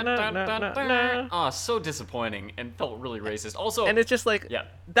 Oh, so disappointing and felt really racist. Also, and it's just like,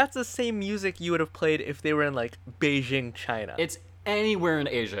 that's the same music you would have played if they were in like Beijing, China. It's anywhere in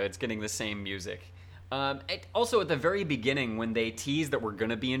Asia, it's getting the same music. Also, at the very beginning, when they tease that we're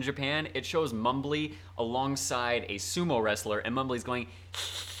gonna be in Japan, it shows Mumbly alongside a sumo wrestler, and Mumbly's going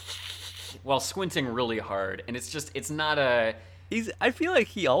while squinting really hard, and it's not a... I feel like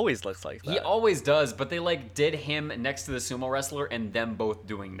he always looks like that. He always does, but they like did him next to the sumo wrestler and them both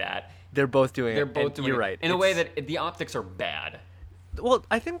doing that. They're both doing They're both doing you're it right. in a way that the optics are bad. Well,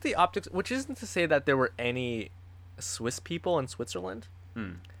 I think the optics, which isn't to say that there were any Swiss people in Switzerland.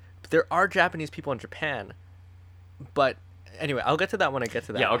 But there are Japanese people in Japan. But anyway, I'll get to that when I get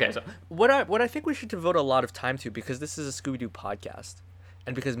to that. Yeah, okay. So what I think we should devote a lot of time to, because this is a Scooby-Doo podcast,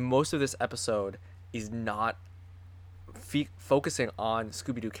 and because most of this episode is not focusing on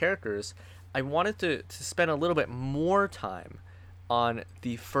Scooby-Doo characters, I wanted to spend a little bit more time on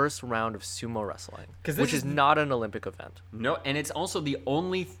the first round of sumo wrestling, which is not an Olympic event. No, and it's also the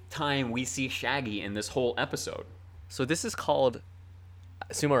only time we see Shaggy in this whole episode. So this is called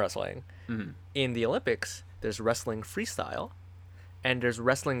sumo wrestling. In the Olympics, there's wrestling freestyle, and there's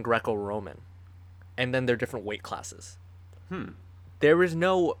wrestling Greco-Roman, and then there are different weight classes. There is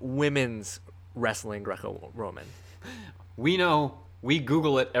no women's wrestling Greco-Roman. We know. We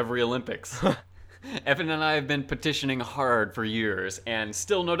Google it every Olympics. Evan and I have been petitioning hard for years, and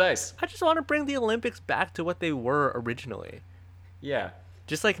still no dice. I just want to bring the Olympics back to what they were originally. Yeah.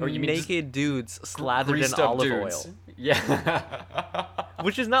 Just like naked dudes slathered in Greased up olive dudes. oil. Yeah.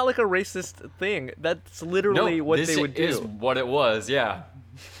 Which is not like a racist thing. That's literally what they would do. This is what it was, yeah.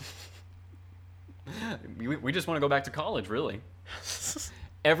 We just want to go back to college, really.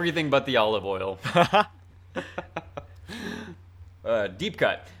 Everything but the olive oil. Deep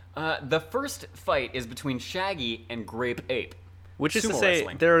cut. The first fight is between Shaggy and Grape Ape. Which is to say,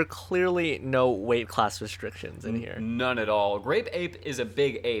 wrestling. There are clearly no weight class restrictions in here. None at all. Grape Ape is a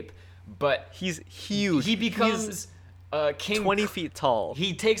big ape, but he's huge. He becomes King 20 feet tall.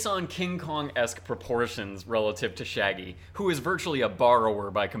 He takes on King Kong-esque proportions relative to Shaggy, who is virtually a borrower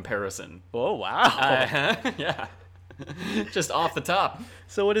by comparison. Oh, wow. Yeah. Just off the top.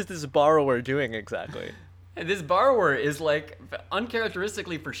 So what is this borrower doing exactly? This borrower is, like,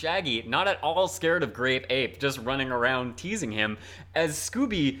 uncharacteristically for Shaggy, not at all scared of Grape Ape, just running around teasing him, as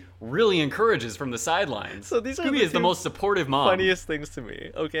Scooby really encourages from the sidelines. So these Scooby is the most supportive mom. Funniest things to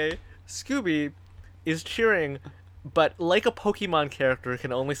me, okay? Scooby is cheering, but like a Pokemon character,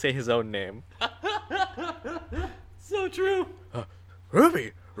 can only say his own name. So true.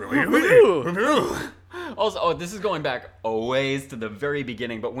 Ruby! Also, this is going back a ways to the very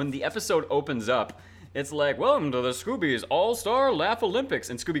beginning, but when the episode opens up, it's like, welcome to the Scooby's All-Star Laff-A-Lympics.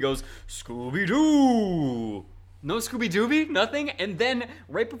 And Scooby goes, Scooby-Doo! No Scooby-Dooby? Nothing? And then,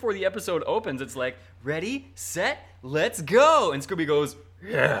 right before the episode opens, it's like, ready, set, let's go! And Scooby goes,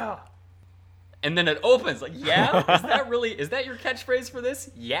 yeah! And then it opens, like, yeah? Is that your catchphrase for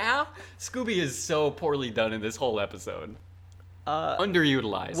this? Yeah? Scooby is so poorly done in this whole episode.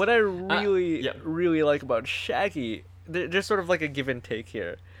 Underutilized. What I really like about Shaggy, there's sort of like a give and take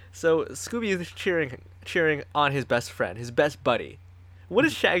here. So Scooby is cheering on his best friend, his best buddy. What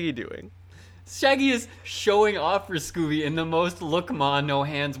is Shaggy doing? Shaggy is showing off for Scooby in the most look-ma,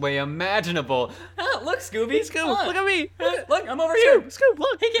 no-hands way imaginable. Oh, look, Scooby. Hey, Scoob, look at me. Look, I'm over here. Scoob,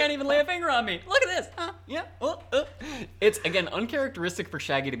 look. He can't even lay a finger on me. Look at this. Yeah. It's, again, uncharacteristic for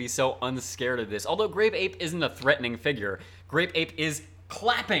Shaggy to be so unscared of this. Although Grape Ape isn't a threatening figure. Grape Ape is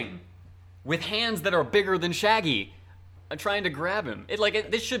clapping with hands that are bigger than Shaggy, trying to grab him.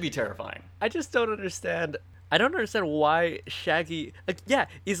 This should be terrifying. I just don't understand. I don't understand why Shaggy,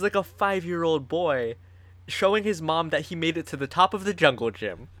 is like a 5-year-old boy showing his mom that he made it to the top of the jungle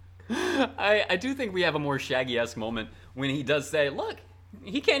gym. I do think we have a more Shaggy-esque moment when he does say, look,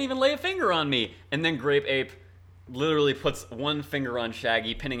 he can't even lay a finger on me. And then Grape Ape literally puts one finger on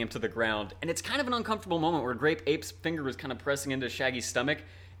Shaggy, pinning him to the ground. And it's kind of an uncomfortable moment where Grape Ape's finger is kind of pressing into Shaggy's stomach,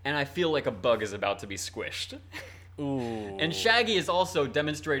 and I feel like a bug is about to be squished. Ooh. And Shaggy is also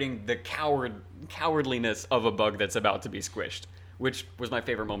demonstrating the cowardliness of a bug that's about to be squished, which was my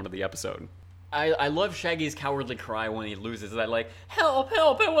favorite moment of the episode. I love Shaggy's cowardly cry when he loses. That help,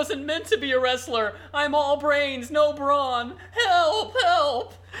 help, I wasn't meant to be a wrestler. I'm all brains, no brawn. Help,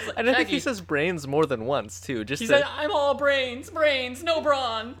 help. And I think he says brains more than once, too. He said, I'm all brains, no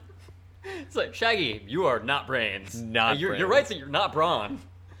brawn. It's like, Shaggy, you are not brains. You're right that you're not brawn.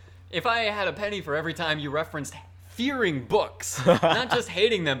 If I had a penny for every time you referenced fearing books, not just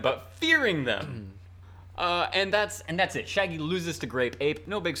hating them, but fearing them. And that's it. Shaggy loses to Grape Ape.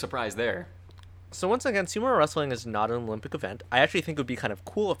 No big surprise there. So once again, sumo wrestling is not an Olympic event. I actually think it would be kind of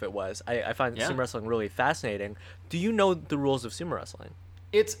cool if it was. I find sumo wrestling really fascinating. Do you know the rules of sumo wrestling?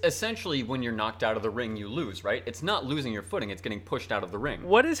 It's essentially when you're knocked out of the ring, you lose, right? It's not losing your footing. It's getting pushed out of the ring.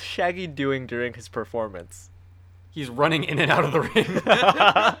 What is Shaggy doing during his performance? He's running in and out of the ring.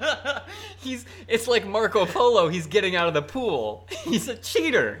 It's like Marco Polo. He's getting out of the pool. He's a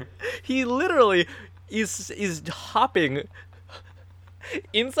cheater. He literally is hopping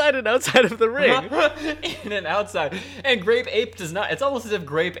inside and outside of the ring. In and outside. And Grape Ape does not. It's almost as if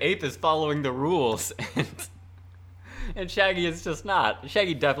Grape Ape is following the rules. And Shaggy is just not.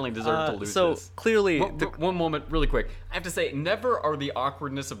 Shaggy definitely deserved to lose so this. Clearly... One moment, really quick. I have to say, never are the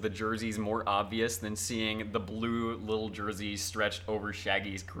awkwardness of the jerseys more obvious than seeing the blue little jersey stretched over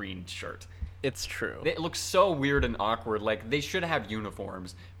Shaggy's green shirt. It's true. It looks so weird and awkward. Like, they should have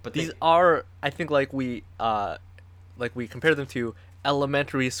uniforms. But these are, I think, like we compare them to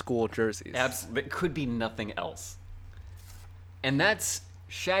elementary school jerseys. Absolutely. It could be nothing else. And that's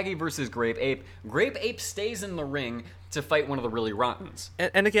Shaggy versus Grape Ape. Grape Ape stays in the ring to fight one of the really rottens.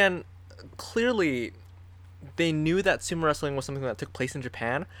 And again, clearly, they knew that sumo wrestling was something that took place in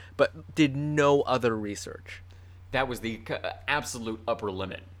Japan, but did no other research. That was the absolute upper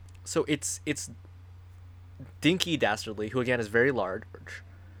limit. So it's Dinky Dastardly, who again is very large,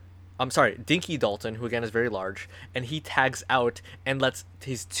 I'm sorry, Dinky Dalton, who again is very large, and he tags out and lets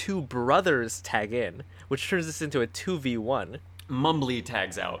his two brothers tag in, which turns this into a 2v1. Mumbly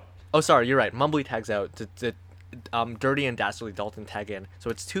tags out. Oh, sorry, you're right. Mumbly tags out. Dirty and Dastardly Dalton tag in.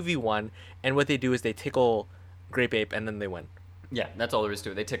 So it's 2v1, and what they do is they tickle Grape Ape, and then they win. Yeah, that's all there is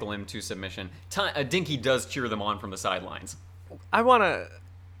to it. They tickle him to submission. Dinky does cheer them on from the sidelines. I want to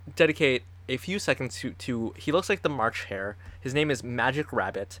dedicate a few seconds to he looks like the March Hare. His name is Magic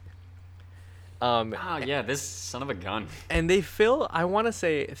Rabbit. Yeah, this son of a gun. And they fill, I want to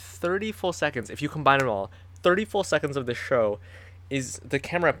say, 30 full seconds, if you combine them all, 30 full seconds of the show is the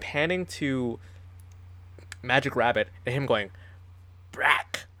camera panning to Magic Rabbit and him going,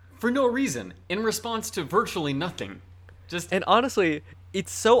 Brack! For no reason, in response to virtually nothing. And honestly,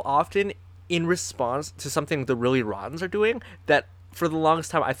 it's so often in response to something the Really Rottens are doing that for the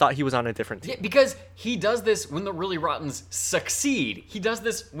longest time I thought he was on a different team. Yeah, because he does this when the Really Rottens succeed. He does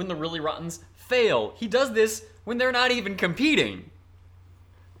this when the Really Rottens fail. He does this when they're not even competing.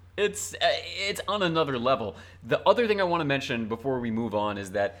 It's on another level. The other thing I want to mention before we move on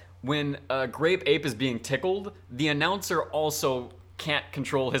is that when Grape Ape is being tickled, the announcer also can't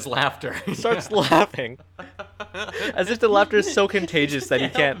control his laughter. He starts laughing. As if the laughter is so contagious that he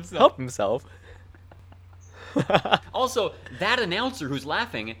can't help himself. Also, that announcer who's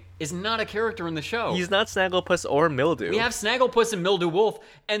laughing is not a character in the show. He's not Snagglepuss or Mildew. We have Snagglepuss and Mildew Wolf,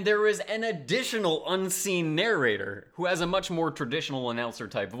 and there is an additional unseen narrator who has a much more traditional announcer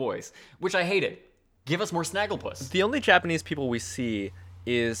type voice, which I hated. Give us more Snagglepuss. The only Japanese people we see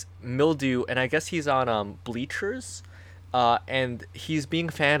is Mildew, and I guess he's on Bleachers, and he's being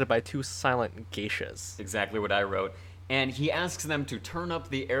fanned by two silent geishas. Exactly what I wrote. And he asks them to turn up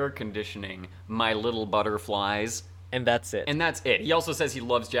the air conditioning, my little butterflies. And that's it. And that's it. He also says he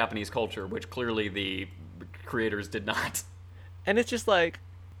loves Japanese culture, which clearly the creators did not. And it's just like,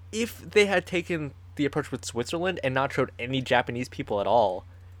 if they had taken the approach with Switzerland and not showed any Japanese people at all,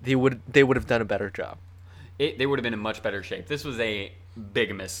 they would have done a better job. They would have been in much better shape. This was a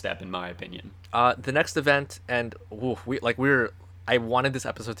big misstep, in my opinion. The next event, and I wanted this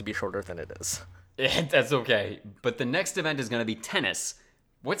episode to be shorter than it is. That's okay. But the next event is going to be tennis.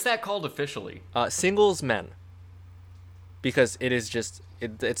 What's that called officially? Singles men. Because it is just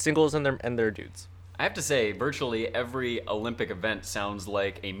it's singles and they're dudes. I have to say, virtually every Olympic event sounds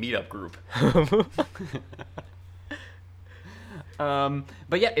like a meetup group.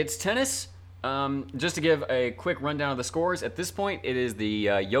 But yeah, it's tennis. Just to give a quick rundown of the scores, at this point it is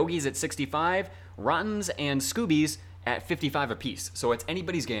the Yogis at 65, Rottens and Scoobies at 55 apiece. So it's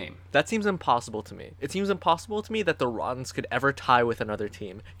anybody's game. That seems impossible to me. It seems impossible to me that the Rottens could ever tie with another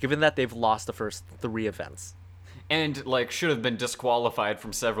team, given that they've lost the first 3 events. And, should have been disqualified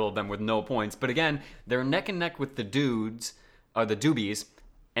from several of them with no points. But again, they're neck and neck with the dudes, the doobies.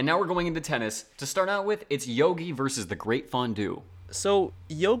 And now we're going into tennis. To start out with, it's Yogi versus the Great Fondue. So,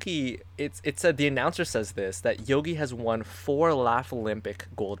 Yogi, it said, the announcer says this, that Yogi has won 4 Laff-A-Lympic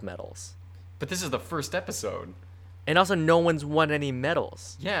gold medals. But this is the first episode. And also, no one's won any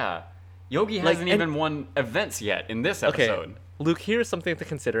medals. Yeah. Yogi hasn't even won events yet in this episode. Okay, Luke, here's something to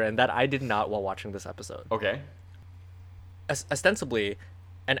consider, and that I did not while watching this episode. Okay. Ostensibly,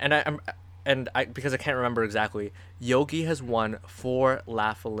 and I because I can't remember exactly, Yogi has won 4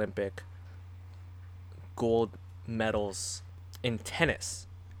 Laff-A-Lympic gold medals in tennis.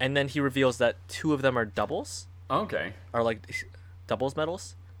 And then he reveals that 2 of them are doubles. Okay. Are doubles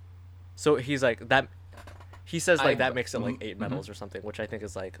medals. So he's like that. He says that makes it 8 medals or something, which I think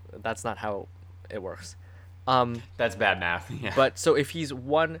is that's not how it works. That's bad math. Yeah. But so if he's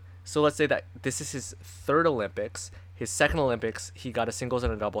won, so let's say that this is his 3rd Olympics. His 2nd Olympics, he got a singles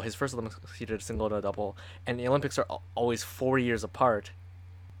and a double. His first Olympics, he did a single and a double. And the Olympics are always 4 years apart.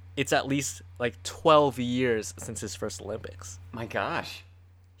 It's at least 12 years since his first Olympics. My gosh.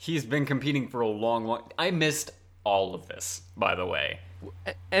 He's been competing for a long... I missed all of this, by the way.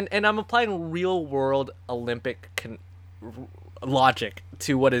 And I'm applying real world Olympic logic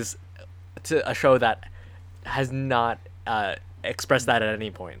to a show that has not expressed that at any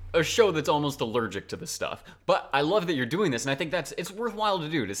point. A show that's almost allergic to this stuff. But I love that you're doing this, and I think it's worthwhile to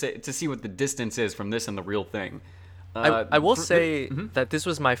do to see what the distance is from this and the real thing. I will say that this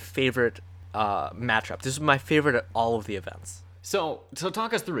was my favorite matchup. This was my favorite at all of the events. So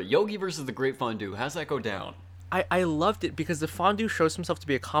talk us through it. Yogi versus the Great Fondue. How's that go down? I loved it because the Fondue shows himself to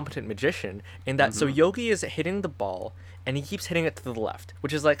be a competent magician in that. So Yogi is hitting the ball and he keeps hitting it to the left,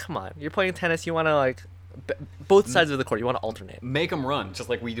 which is come on, you're playing tennis, you want to both sides of the court, you want to alternate. Make him run, just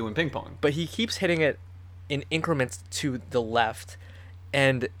like we do in ping pong. But he keeps hitting it in increments to the left,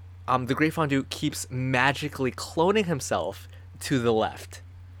 and the Great Fondue keeps magically cloning himself to the left.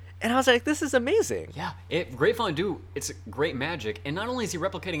 And I was like, this is amazing. Yeah, Great Fondue, it's great magic. And not only is he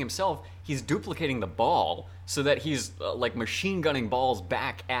replicating himself, he's duplicating the ball so that he's like machine gunning balls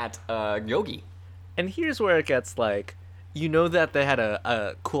back at Yogi. And here's where it gets like, you know that they had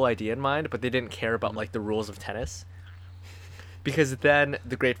a cool idea in mind, but they didn't care about like the rules of tennis. Because then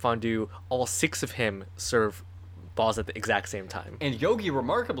the Great Fondue, all 6 of him serve balls at the exact same time. And Yogi,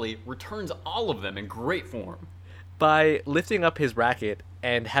 remarkably, returns all of them in great form. By lifting up his racket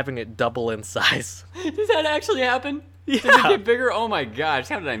and having it double in size. Does that actually happen? Yeah. Does it get bigger? Oh my gosh,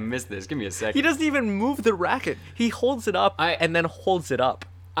 how did I miss this? Give me a second. He doesn't even move the racket. He holds it up and then holds it up.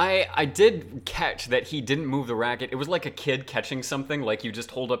 I did catch that he didn't move the racket. It was like a kid catching something, like you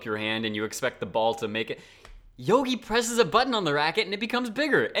just hold up your hand and you expect the ball to make it. Yogi presses a button on the racket and it becomes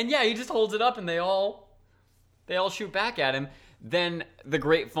bigger. And yeah, he just holds it up and they all shoot back at him. Then the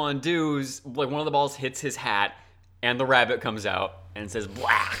Great Fondue's, like one of the balls hits his hat and the rabbit comes out and says,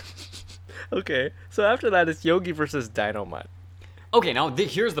 blah. Okay, so after that it's Yogi versus Dynamite. Okay, now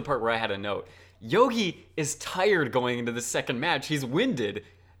here's the part where I had a note. Yogi is tired going into the second match. He's winded.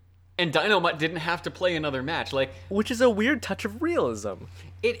 And Dynamite didn't have to play another match. Which is a weird touch of realism.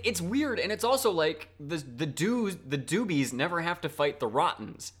 It's weird, and it's also like the doobies never have to fight the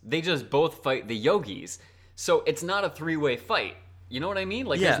Rottens. They just both fight the Yogis. So it's not a 3-way fight. You know what I mean?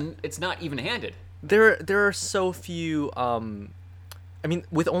 Like, yeah. It's not even-handed. There are so few. I mean,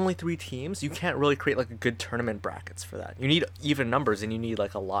 with only 3 teams, you can't really create like a good tournament brackets for that. You need even numbers, and you need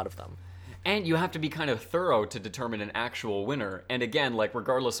like a lot of them. And you have to be kind of thorough to determine an actual winner. And again, like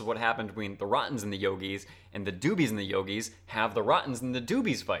regardless of what happened between the Rottens and the Yogis, and the Doobies and the Yogis, have the Rottens and the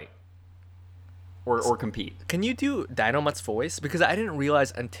Doobies fight. Or compete. Can you do Dynamite's voice? Because I didn't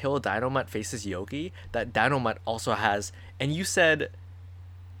realize until Dynamite faces Yogi that Dynamite also has... And you said...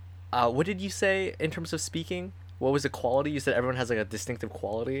 what did you say in terms of speaking? What was the quality? You said everyone has like a distinctive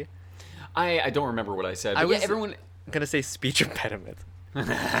quality. I don't remember what I said. But everyone... I'm going to say speech impediment.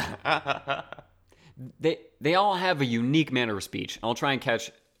 They all have a unique manner of speech. I'll try and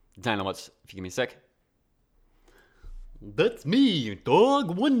catch Dynamite's, if you give me a sec. That's me,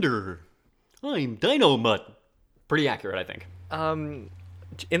 Dog Wonder. I'm Dynamite. Pretty accurate, I think.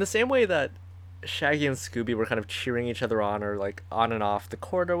 In the same way that Shaggy and Scooby were kind of cheering each other on, or like on and off the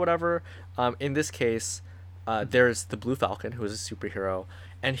court or whatever, in this case, there's the Blue Falcon, who is a superhero,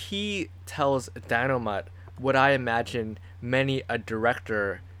 and he tells Dynamite what I imagine many a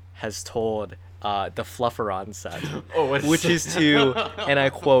director has told the Fluffer on set, which is to, and I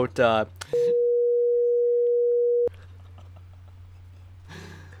quote, I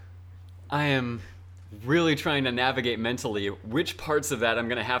am really trying to navigate mentally which parts of that I'm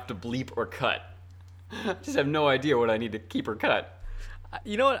going to have to bleep or cut. I just have no idea what I need to keep or cut.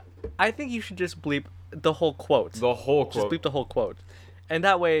 You know what? I think you should just bleep the whole quote. The whole quote. Just bleep the whole quote. And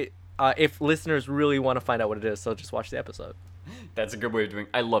that way... if listeners really want to find out what it is, they'll just watch the episode. That's a good way of doing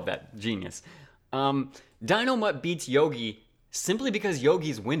it. I love that. Genius. Dynamite beats Yogi simply because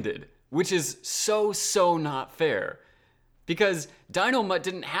Yogi's winded, which is so not fair. Because Dynamite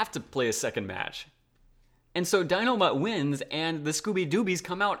didn't have to play a second match. And so Dynamite wins, and the Scooby Doobies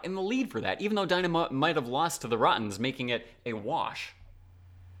come out in the lead for that, even though Dynamite might have lost to the Rottens, making it a wash.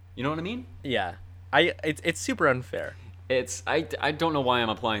 You know what I mean? Yeah. It's super unfair. I don't know why I'm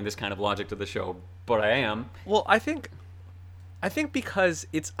applying this kind of logic to the show, but I am. Well, I think because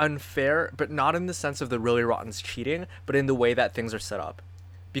it's unfair, but not in the sense of the Really Rottens cheating, but in the way that things are set up.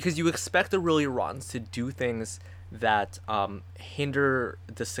 Because you expect the Really Rottens to do things that hinder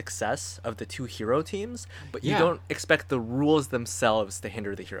the success of the 2 hero teams, but you don't expect the rules themselves to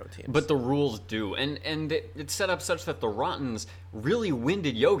hinder the hero teams. But the rules do, and it's set up such that the Rottens really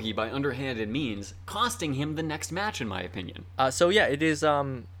winded Yogi by underhanded means, costing him the next match, in my opinion. So yeah, it is...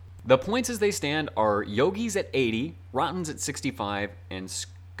 The points as they stand are Yogi's at 80, Rottens at 65, and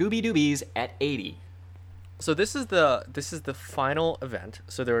Scooby Doobies at 80. So this is the final event.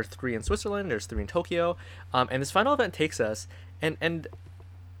 So there are 3 in Switzerland, there's 3 in Tokyo, and this final event takes us, and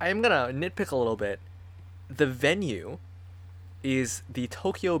I'm gonna nitpick a little bit. The venue is the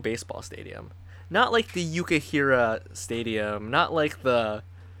Tokyo Baseball Stadium, not like the Yukihira Stadium, not like the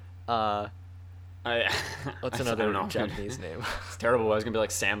what's another Japanese name? It's terrible. I was gonna be like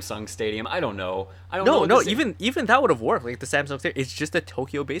Samsung Stadium. I don't know. No. Even that would have worked. Like the Samsung Stadium, it's just a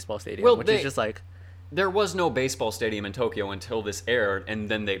Tokyo Baseball Stadium, which is just like. There was no baseball stadium in Tokyo until this aired, and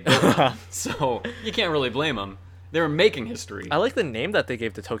then they built it. So you can't really blame them. They were making history. I like the name that they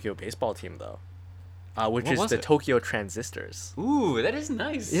gave the Tokyo baseball team, though, which is the Tokyo Transistors. Ooh, that is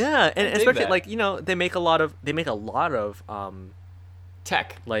nice. Yeah, and especially like they make a lot of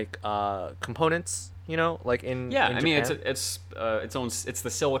tech, like components, you know, like in Yeah, in I mean, Japan. it's the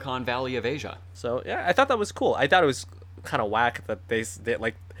Silicon Valley of Asia. So yeah, I thought that was cool. I thought it was kind of whack that they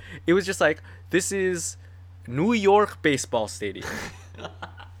like, it was just like, this is New York baseball stadium.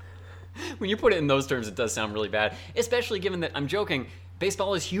 When you put it in those terms, it does sound really bad, especially given that, I'm joking,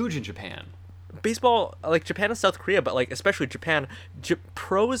 baseball is huge in Japan. Baseball, like Japan and South Korea, but like especially Japan,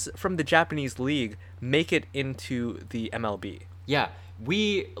 pros from the Japanese league make it into the MLB. Yeah,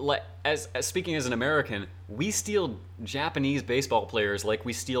 as speaking as an American, we steal Japanese baseball players like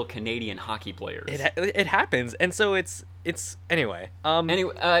we steal Canadian hockey players. It happens, and so it's anyway.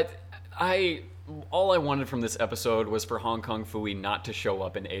 Anyway, all I wanted from this episode was for Hong Kong Phooey not to show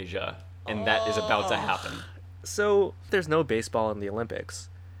up in Asia, and that is about to happen. So there's no baseball in the Olympics,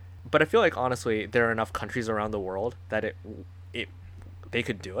 but I feel like honestly there are enough countries around the world that they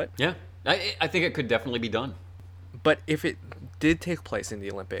could do it. Yeah, I think it could definitely be done. But if it did take place in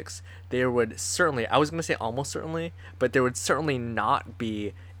the Olympics, there would certainly, I was going to say almost certainly, but there would certainly not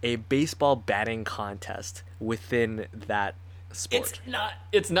be a baseball batting contest within that sport.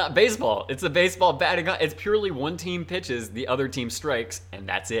 It's not baseball. It's a baseball batting. It's purely one team pitches, the other team strikes, and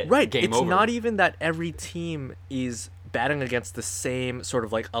that's it. Right. Game it's over. not even that every team is batting against the same sort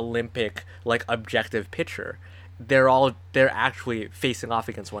of like Olympic, like objective pitcher. They're actually facing off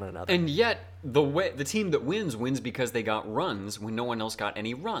against one another. And yet, the team that wins because they got runs when no one else got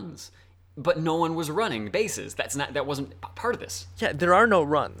any runs. But no one was running bases. That wasn't part of this. Yeah, there are no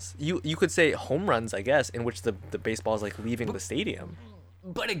runs. You could say home runs, I guess, in which the baseball is like leaving the stadium.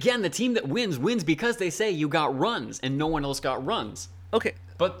 But again, the team that wins because they say you got runs and no one else got runs. Okay.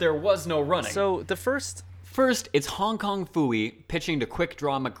 But there was no running. So the first, it's Hong Kong Phooey pitching to Quick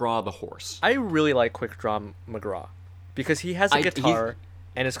Draw McGraw the horse. I really like Quick Draw McGraw because he has a guitar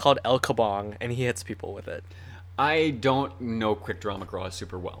and it's called El Kabong and he hits people with it. I don't know Quick Draw McGraw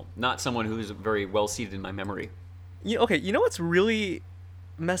super well. Not someone who's very well seated in my memory. You know what's really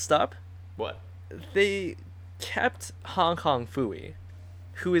messed up? What? They kept Hong Kong Phooey,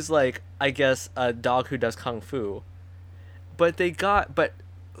 who is like, I guess, a dog who does kung fu.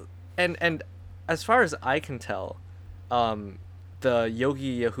 And as far as I can tell, the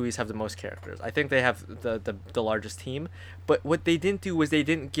Yogi Yahuis have the most characters. I think they have the largest team. But what they didn't do was they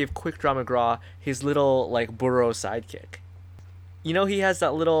didn't give Quick Draw McGraw his little like burro sidekick. You know, he has he has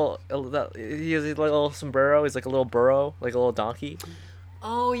a little sombrero. He's like a little burro, like a little donkey.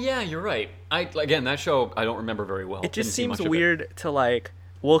 Oh yeah, you're right. That show I don't remember very well. It just seems weird to like,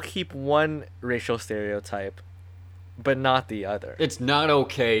 we'll keep one racial stereotype, but not the other. It's not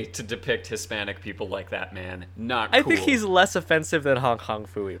okay to depict Hispanic people like that, man. Not cool. I think he's less offensive than Hong Kong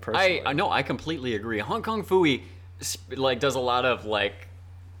Phooey, personally. I completely agree. Hong Kong Phooey like does a lot of like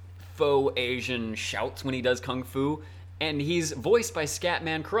faux Asian shouts when he does kung fu, and he's voiced by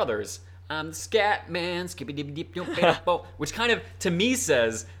Scatman Crothers. Scatman, which kind of to me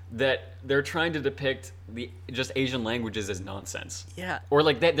says that they're trying to depict just Asian languages as nonsense. Yeah. Or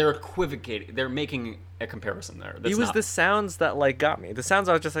like that they're equivocating. They're making a comparison there. It was the sounds that like got me. The sounds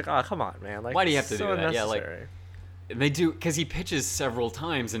I was just like, oh come on, man! Like, why do you have to so do that? Yeah, like unnecessary. they do because he pitches several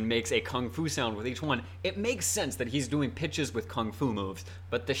times and makes a kung fu sound with each one. It makes sense that he's doing pitches with kung fu moves,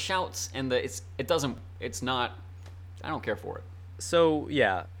 but the shouts and it's not. I don't care for it. So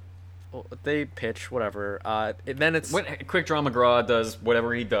yeah. They pitch, whatever. Then it's... Quick Draw McGraw does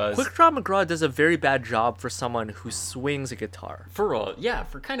whatever he does. Quick Draw McGraw does a very bad job for someone who swings a guitar. For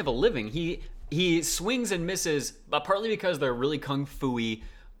kind of a living. He swings and misses, partly because they're really kung fu-y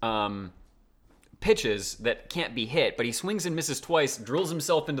pitches that can't be hit, but he swings and misses twice, drills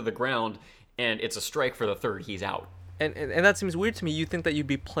himself into the ground, and it's a strike for the third. He's out. And that seems weird to me. You think that you'd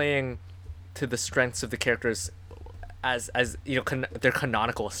be playing to the strengths of the characters as you know, their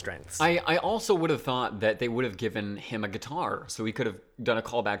canonical strengths. I also would have thought that they would have given him a guitar, so he could have done a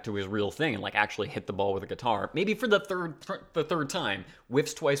callback to his real thing and like actually hit the ball with a guitar. Maybe for the third time,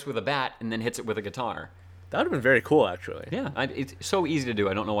 whiffs twice with a bat and then hits it with a guitar. That would have been very cool, actually. Yeah, it's so easy to do.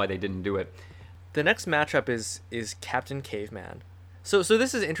 I don't know why they didn't do it. The next matchup is Captain Caveman. So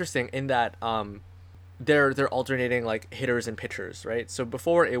this is interesting in that they're alternating like hitters and pitchers, right? So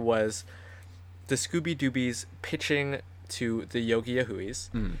before it was the Scooby Doobies pitching to the Yogi Yahuis,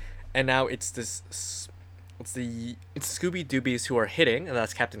 and now it's Scooby Doobies who are hitting, and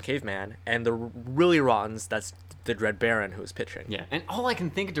that's Captain Caveman, and the really rottens, that's the Dread Baron who's pitching. Yeah, and all I can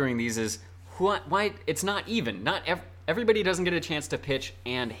think during these is why it's not even. Everybody doesn't get a chance to pitch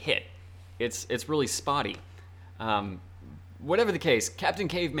and hit. It's really spotty. Whatever the case, Captain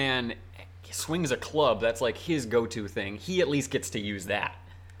Caveman swings a club. That's like his go-to thing. He at least gets to use that.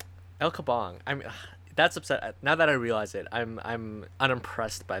 El Kabong. I mean, that's upset. Now that I realize it, I'm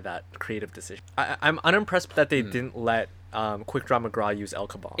unimpressed by that creative decision. I'm unimpressed that they didn't let Quick Draw McGraw use El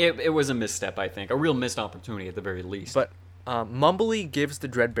Kabong. It was a misstep, I think. A real missed opportunity at the very least. But Mumbly gives the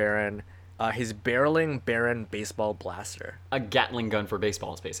Dread Baron his barreling Baron baseball blaster. A Gatling gun for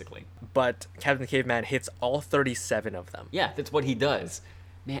baseballs, basically. But Captain Caveman hits all 37 of them. Yeah, that's what he does.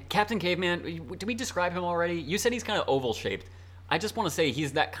 Man, Captain Caveman, did we describe him already? You said he's kind of oval-shaped. I just want to say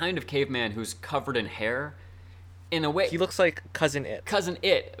he's that kind of caveman who's covered in hair. In a way... He looks like Cousin It. Cousin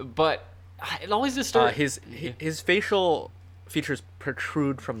It, but it always disturbs... His facial features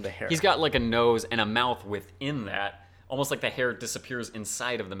protrude from the hair. He's got like a nose and a mouth within that. Almost like the hair disappears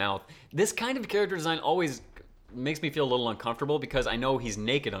inside of the mouth. This kind of character design always makes me feel a little uncomfortable because I know he's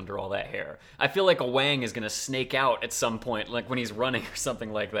naked under all that hair. I feel like a Wang is going to snake out at some point, like when he's running or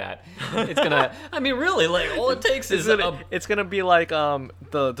something like that. It's going to... I mean, really, like, all it takes is... It's going to be like the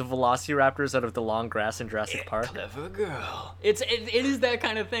Velociraptors out of the long grass in Jurassic Park. Clever girl. It is that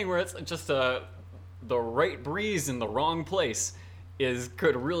kind of thing where it's just the right breeze in the wrong place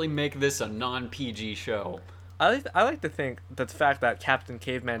could really make this a non-PG show. I like to think that the fact that Captain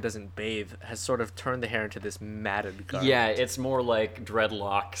Caveman doesn't bathe has sort of turned the hair into this matted garment. Yeah, it's more like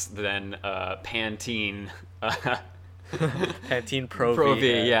dreadlocks than Pantene. Pantene Pro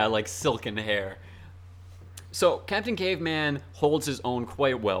V, yeah, like silken hair. So Captain Caveman holds his own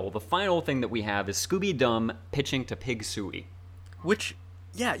quite well. The final thing that we have is Scooby Dum pitching to Pig Sooie. Which,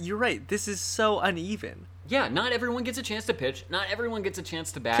 yeah, you're right. This is so uneven. Yeah, not everyone gets a chance to pitch. Not everyone gets a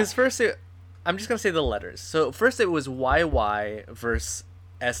chance to bat. Because first I'm just going to say the letters. So first it was YY versus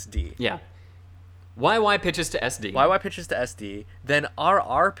SD. Yeah. YY pitches to SD. YY pitches to SD. Then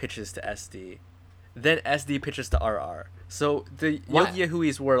RR pitches to SD. Then SD pitches to RR. So the Yogi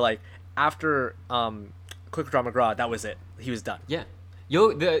Yahuis were like, after Quick Draw McGraw, that was it. He was done. Yeah.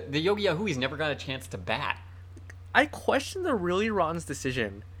 The Yogi Yahuis never got a chance to bat. I question the Really Rotten's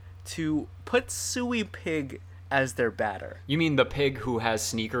decision to put Sooie Pig as their batter. You mean the pig who has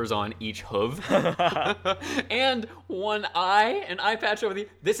sneakers on each hoof? And one eye, an eye patch over the...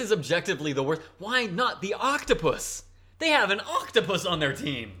 This is objectively the worst. Why not the octopus? They have an octopus on their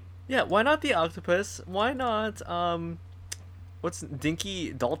team. Yeah, why not the octopus? Why not, what's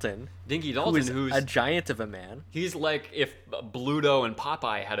Dinky Dalton? Dinky Dalton, who's a giant of a man. He's like if Bluto and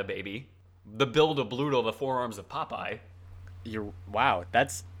Popeye had a baby. The build of Bluto, the forearms of Popeye. Wow,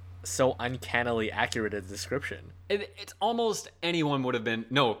 that's so uncannily accurate a description. It's almost anyone would have been...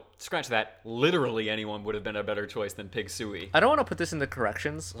 No, scratch that. Literally anyone would have been a better choice than Pig Sooie. I don't want to put this in the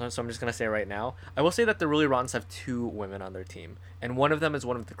corrections, so I'm just going to say right now. I will say that the Really Rottens have 2 women on their team, and one of them is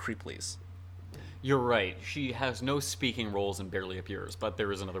one of the Creeplies. You're right. She has no speaking roles and barely appears, but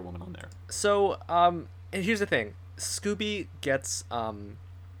there is another woman on there. So, and here's the thing. Scooby gets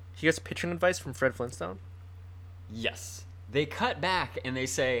pitching advice from Fred Flintstone. Yes. They cut back and they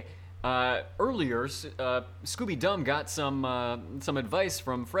say, earlier, Scooby Dum got some advice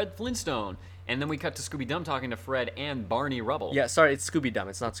from Fred Flintstone. And then we cut to Scooby Dum talking to Fred and Barney Rubble. Yeah, sorry, it's Scooby Dum.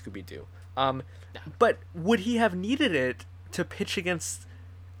 It's not Scooby Doo. But would he have needed it to pitch against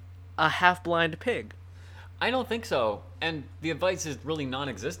a half-blind pig? I don't think so. And the advice is really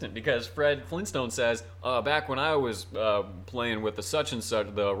non-existent because Fred Flintstone says, back when I was playing with the such and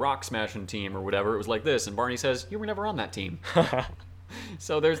such, the rock smashing team or whatever, it was like this. And Barney says, you were never on that team.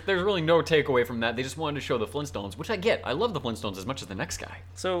 So there's really no takeaway from that. They just wanted to show the Flintstones, which I get. I love the Flintstones as much as the next guy.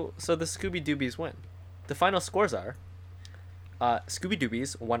 So the Scooby Doobies win. The final scores are Scooby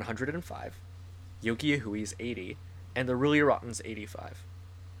Doobies 105, Yogi Yahui's 80, and the Really Rottens 85.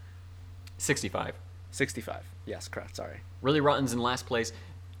 65. 65. Yes, correct. Sorry. Really Rotten's in last place.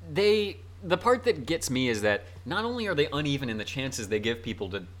 The part that gets me is that not only are they uneven in the chances they give people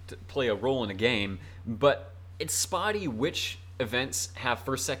to play a role in a game, but it's spotty which events have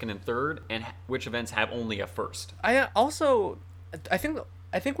first, second, and third, and which events have only a first. I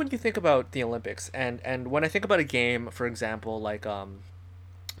think when you think about the Olympics, and when I think about a game, for example, like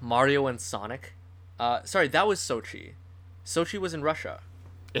Mario and Sonic, sorry, that was Sochi. Sochi was in Russia.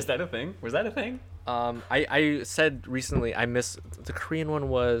 Is that a thing? Was that a thing? I said recently I missed the Korean one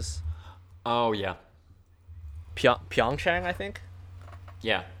was. Oh yeah. PyeongChang, I think.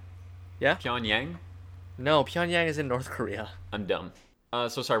 Yeah. Yeah. Pyongyang. No, Pyongyang is in North Korea. I'm dumb.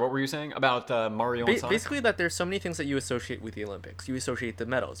 So sorry, what were you saying about Mario and Sonic? Basically, that there's so many things that you associate with the Olympics. You associate the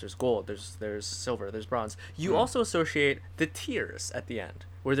medals. There's gold. There's silver. There's bronze. You also associate the tiers at the end,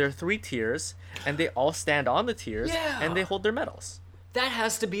 where there are 3 tiers, and they all stand on the tiers, and they hold their medals. That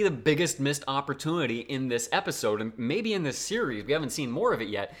has to be the biggest missed opportunity in this episode, and maybe in this series, we haven't seen more of it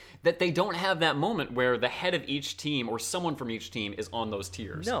yet, that they don't have that moment where the head of each team or someone from each team is on those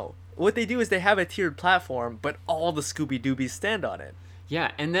tiers. No. What they do is they have a tiered platform, but all the Scooby Doobies stand on it.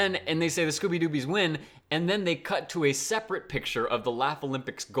 Yeah, and they say the Scooby Doobies win, and then they cut to a separate picture of the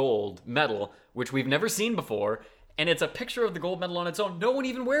Laff-A-Lympics gold medal, which we've never seen before, and it's a picture of the gold medal on its own. No one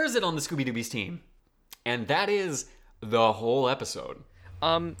even wears it on the Scooby Doobies team. And that is the whole episode.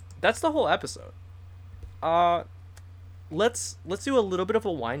 That's the whole episode. Let's do a little bit of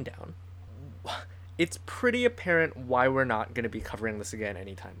a wind down. It's pretty apparent why we're not going to be covering this again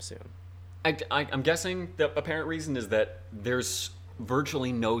anytime soon. I'm guessing the apparent reason is that there's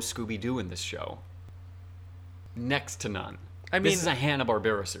virtually no Scooby-Doo in this show. Next to none. I mean, this is a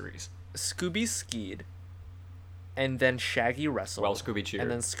Hanna-Barbera series. Scooby skied, and then Shaggy wrestled. Well, Scooby cheered.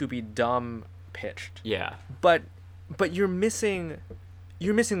 And then Scooby Dumb pitched. Yeah. But you're missing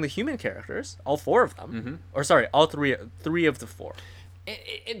the human characters, all four of them. Mm-hmm. Or sorry, all three of the four.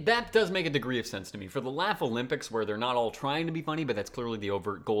 That does make a degree of sense to me. For the Laff-A-Lympics, where they're not all trying to be funny, but that's clearly the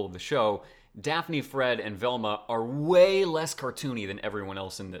overt goal of the show, Daphne, Fred, and Velma are way less cartoony than everyone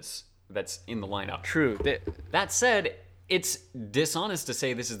else in this that's in the lineup. True. That said, it's dishonest to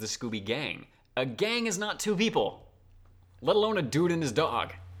say this is the Scooby Gang. A gang is not two people, let alone a dude and his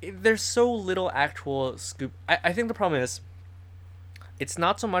dog. There's so little actual Scooby. I think the problem is, it's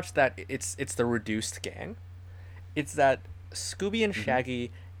not so much that it's the reduced gang. It's that Scooby and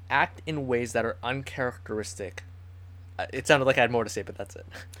Shaggy act in ways that are uncharacteristic. It sounded like I had more to say, but that's it.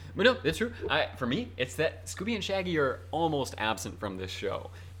 But no, it's true. For me, it's that Scooby and Shaggy are almost absent from this show.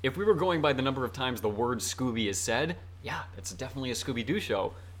 If we were going by the number of times the word Scooby is said, yeah, it's definitely a Scooby-Doo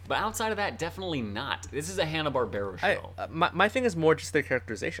show. But outside of that, definitely not. This is a Hanna-Barbera show. My thing is more just their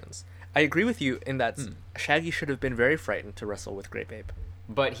characterizations. I agree with you in that Shaggy should have been very frightened to wrestle with Grape Ape.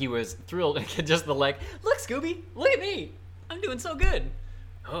 But he was thrilled. Just look, Scooby, look at me. I'm doing so good.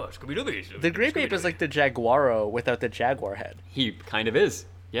 Oh, Scooby-Doo. The Grape Ape is like the Jaguaro without the jaguar head. He kind of is,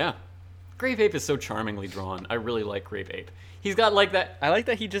 yeah. Grape Ape is so charmingly drawn. I really like Grape Ape. He's got like that... I like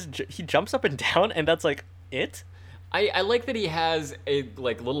that he jumps up and down, and that's like it. I like that he has a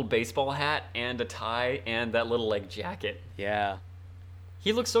like little baseball hat and a tie and that little like jacket. Yeah.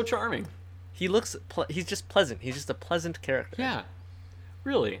 He looks so charming. He's just pleasant. He's just a pleasant character. Yeah.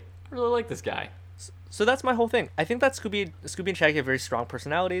 Really. I really like this guy. So that's my whole thing. I think that Scooby and Shaggy have very strong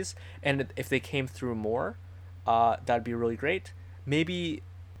personalities, and if they came through more, that'd be really great. Maybe,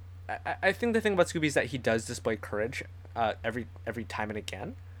 I think the thing about Scooby is that he does display courage, every time and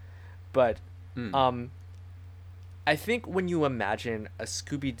again, but, I think when you imagine a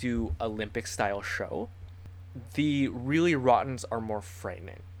Scooby-Doo Olympic-style show, the really rottens are more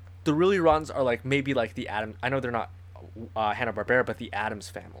frightening. The really rottens are like maybe like the Addams. I know they're not Hanna-Barbera, but the Addams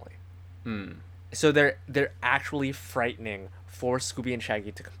Family. So they're actually frightening for Scooby and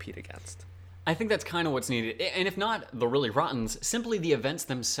Shaggy to compete against. I think that's kind of what's needed. And if not the really rottens, simply the events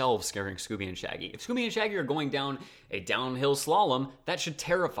themselves scaring Scooby and Shaggy. If Scooby and Shaggy are going down a downhill slalom, that should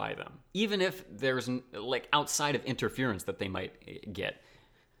terrify them, even if there's like outside of interference that they might get.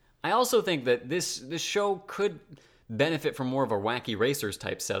 I also think that this show could benefit from more of a Wacky Racers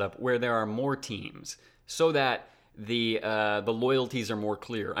type setup where there are more teams, so that the loyalties are more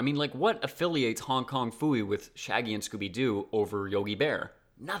clear. I mean, like, what affiliates Hong Kong Phooey with Shaggy and Scooby-Doo over Yogi Bear?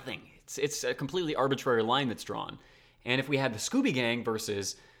 Nothing. It's a completely arbitrary line that's drawn. And if we had the Scooby Gang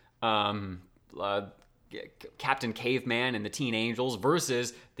versus Captain Caveman and the Teen Angels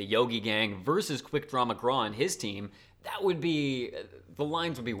versus the Yogi Gang versus Quick Draw McGraw and his team, that would be... the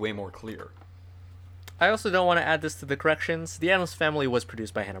lines would be way more clear. I also don't want to add this to the corrections. The Addams Family was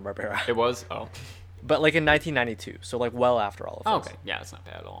produced by Hanna-Barbera. It was? Oh. But like in 1992, so like well after all of this. Okay, yeah, it's not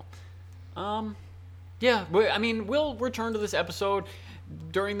bad at all. Yeah, I mean, we'll return to this episode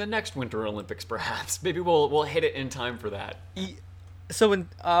during the next Winter Olympics, perhaps. Maybe we'll hit it in time for that. So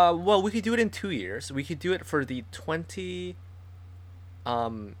we could do it in 2 years. We could do it for the 2020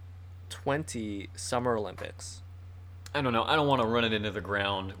 Summer Olympics. I don't know. I don't want to run it into the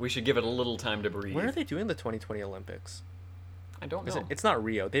ground. We should give it a little time to breathe. When are they doing the 2020 Olympics? I don't know. It's not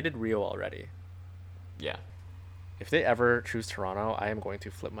Rio. They did Rio already. Yeah. If they ever choose Toronto, I am going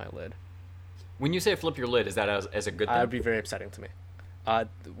to flip my lid. When you say flip your lid, is that as a good thing? That would be very upsetting to me.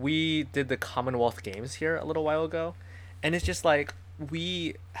 We did the Commonwealth Games here a little while ago, and it's just like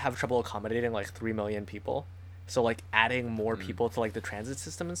we have trouble accommodating like 3 million people. So like adding more people to like the transit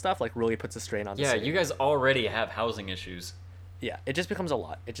system and stuff like really puts a strain on the city. You guys already have housing issues. Yeah, it just becomes a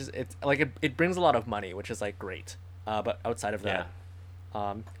lot. It's like it brings a lot of money, which is like great. But outside of that,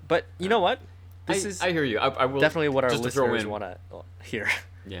 but you know what? This is I hear you. I will definitely what our just to throw listeners in- want to hear.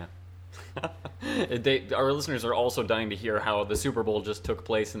 Yeah. Our listeners are also dying to hear how the Super Bowl just took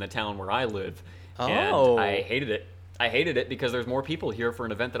place in the town where I live. Oh. And I hated it. I hated it because there's more people here for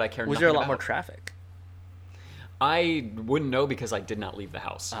an event that I care Was nothing there a lot about. more traffic? I wouldn't know because I did not leave the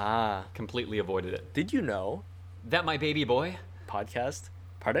house. Ah. Completely avoided it. Did you know? That my baby boy? Podcast?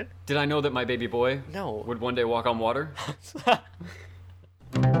 Pardon? Did I know that my baby boy No. would one day walk on water?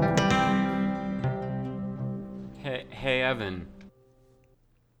 Hey, Evan.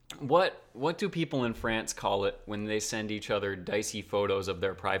 What do people in France call it when they send each other dicey photos of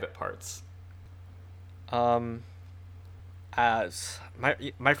their private parts? As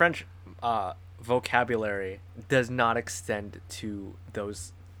my French vocabulary does not extend to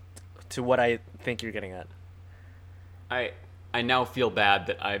what I think you're getting at. I now feel bad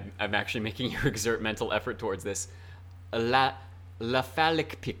that I'm actually making you exert mental effort towards this.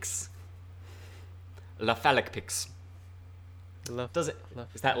 Laff-A-Lympics. Laff-A-Lympics. Does it?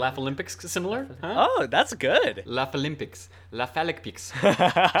 Is that Laff-A-Lympics similar? Huh? Oh, that's good. Laff-A-Lympics. Laff-A-Lympics.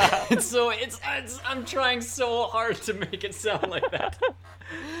 I'm trying so hard to make it sound like that. Do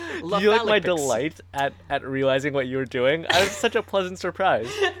you like my Laff-A-Lympics. delight at realizing what you were doing? I was such a pleasant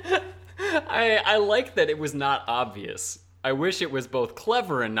surprise. I like that it was not obvious. I wish it was both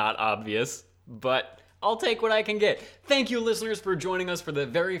clever and not obvious, but I'll take what I can get. Thank you, listeners, for joining us for the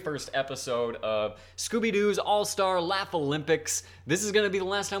very first episode of Scooby Doo's All-Star Laff-A-Lympics. This is going to be the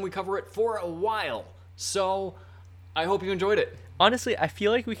last time we cover it for a while, so I hope you enjoyed it. Honestly, I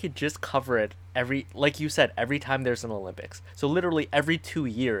feel like we could just cover it like you said, every time there's an Olympics. So literally every 2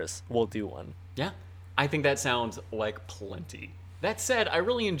 years we'll do one. Yeah, I think that sounds like plenty. That said, I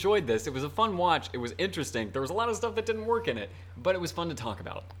really enjoyed this. It was a fun watch. It was interesting. There was a lot of stuff that didn't work in it, but it was fun to talk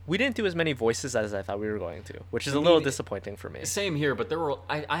about. We didn't do as many voices as I thought we were going to, which is a little disappointing for me. Same here, but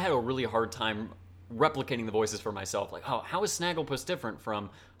I had a really hard time replicating the voices for myself. Like, how is Snagglepuss different from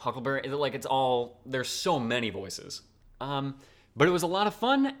Huckleberry? Like, there's so many voices. But it was a lot of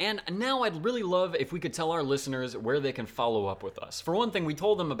fun, and now I'd really love if we could tell our listeners where they can follow up with us. For one thing, we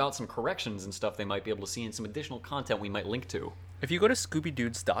told them about some corrections and stuff they might be able to see and some additional content we might link to. If you go to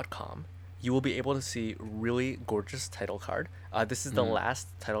scoobydudes.com, you will be able to see really gorgeous title card. This is the last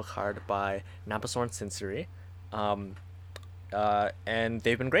title card by Napasorn Sinseri. And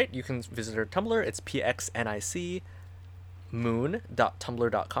they've been great. You can visit her Tumblr. It's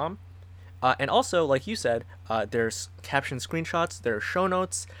pxnicmoon.tumblr.com. And also, like you said, there's caption screenshots, there are show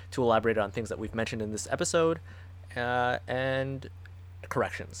notes to elaborate on things that we've mentioned in this episode, and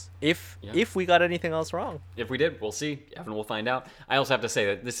corrections. If we got anything else wrong. If we did, we'll see. Evan will find out. I also have to say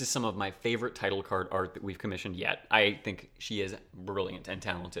that this is some of my favorite title card art that we've commissioned yet. I think she is brilliant and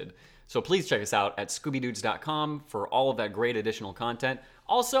talented. So please check us out at scoobydudes.com for all of that great additional content.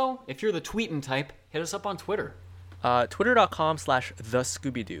 Also, if you're the tweeting type, hit us up on Twitter.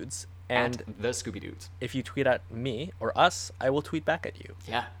 Twitter.com/thescoobydudes. And at the Scooby Dudes. if you tweet at me or us, I will tweet back at you.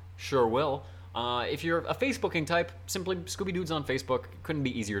 Yeah, sure will. If you're a Facebooking type, simply Scooby Dudes on Facebook. Couldn't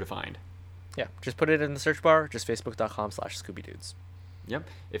be easier to find. Yeah, just put it in the search bar, just facebook.com/scoobydudes. Yep.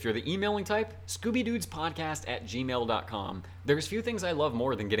 If you're the emailing type, scoobydudespodcast@gmail.com. There's few things I love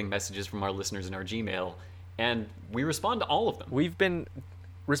more than getting messages from our listeners in our Gmail, and we respond to all of them. We've been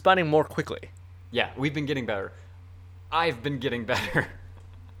responding more quickly. Yeah, we've been getting better. I've been getting better.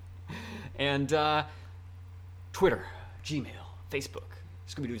 And Twitter, Gmail, Facebook,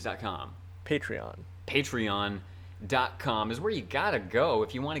 scoobydudes.com. Patreon. Patreon.com is where you gotta go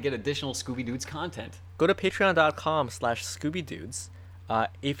if you want to get additional Scooby Dudes content. Go to patreon.com/scoobydudes.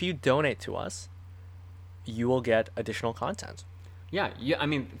 If you donate to us, you will get additional content. Yeah, I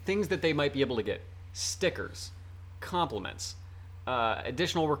mean, things that they might be able to get. Stickers, compliments,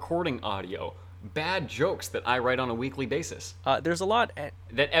 additional recording audio, bad jokes that I write on a weekly basis. There's a lot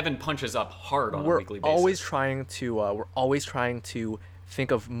that Evan punches up hard on a weekly basis. We're always trying to think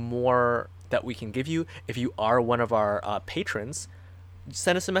of more that we can give you. If you are one of our patrons,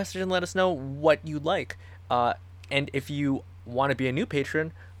 send us a message and let us know what you'd like. And if you want to be a new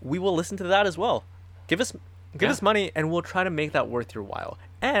patron, we will listen to that as well. Give us money, and we'll try to make that worth your while.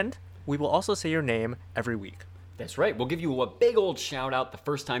 And we will also say your name every week. That's right. We'll give you a big old shout out the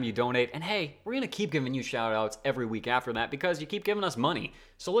first time you donate. And hey, we're going to keep giving you shout outs every week after that because you keep giving us money.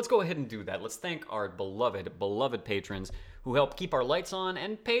 So let's go ahead and do that. Let's thank our beloved patrons who help keep our lights on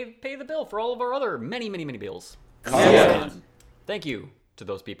and pay the bill for all of our other many bills. Yeah. Thank you to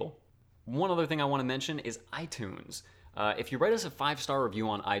those people. One other thing I want to mention is iTunes. If you write us a 5-star review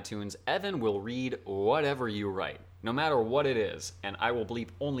on iTunes, Evan will read whatever you write, no matter what it is, and I will bleep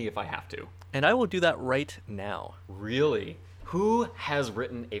only if I have to. And I will do that right now. Really? Who has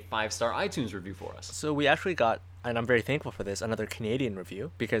written a 5-star iTunes review for us? So we actually got, and I'm very thankful for this, another Canadian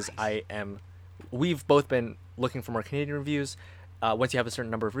review, because we've both been looking for more Canadian reviews. Once you have a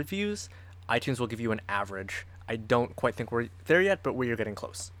certain number of reviews, iTunes will give you an average. I don't quite think we're there yet, but we're getting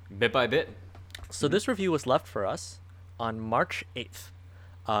close. Bit by bit. So this review was left for us on March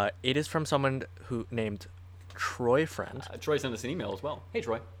 8th. It is from someone named Troy Friend. Troy sent us an email as well. Hey,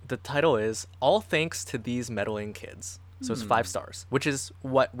 Troy. The title is All Thanks to These Meddling Kids. So it's 5 stars, which is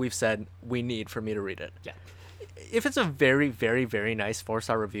what we've said we need for me to read it. Yeah. If it's a very, very, very nice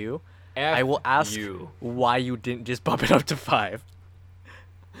 4-star review, I will ask why you didn't just bump it up to 5.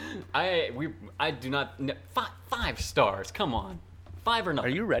 I do not... 5 stars. Come on. 5 or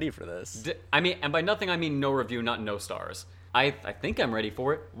nothing. Are you ready for this? And by nothing I mean no review, not no stars. I think I'm ready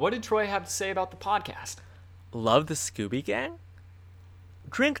for it. What did Troy have to say about the podcast? Love the Scooby Gang?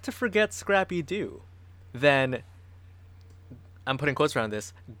 Drink to forget Scrappy Doo. Then, I'm putting quotes around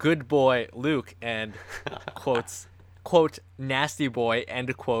this, good boy Luke and quotes, quote, nasty boy,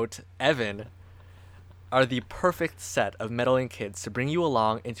 end quote, Evan are the perfect set of meddling kids to bring you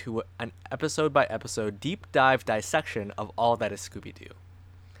along into an episode-by-episode deep dive dissection of all that is Scooby-Doo.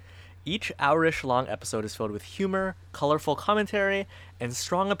 Each hour-ish long episode is filled with humor, colorful commentary, and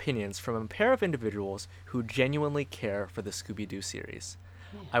strong opinions from a pair of individuals who genuinely care for the Scooby-Doo series.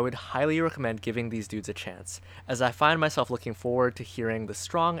 I would highly recommend giving these dudes a chance, as I find myself looking forward to hearing the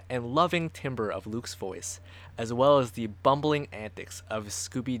strong and loving timbre of Luke's voice, as well as the bumbling antics of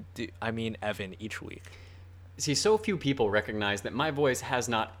Evan each week. See, so few people recognize that my voice has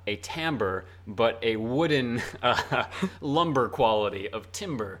not a timbre, but a wooden lumber quality of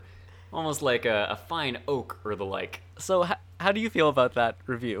timber, almost like a fine oak or the like. So how do you feel about that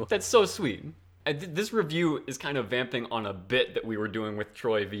review? That's so sweet. This review is kind of vamping on a bit that we were doing with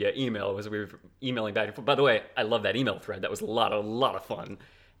Troy via email as we were emailing back and forth. By the way, I love that email thread. That was a lot of fun.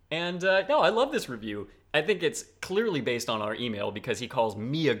 And no, I love this review. I think it's clearly based on our email because he calls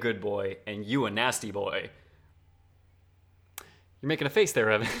me a good boy and you a nasty boy. You're making a face there,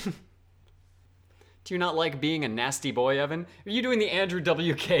 Evan. Do you not like being a nasty boy, Evan? Are you doing the Andrew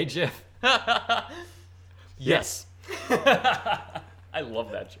WK gif? Yes. I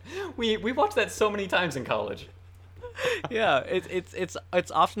love that. We watched that so many times in college. Yeah, it's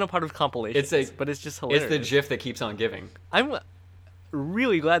often a part of compilations, but it's just hilarious. It's the GIF that keeps on giving. I'm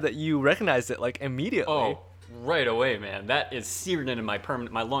really glad that you recognized it immediately. Oh, right away, man. That is seared into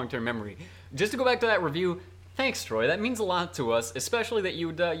my long-term memory. Just to go back to that review, thanks, Troy. That means a lot to us, especially that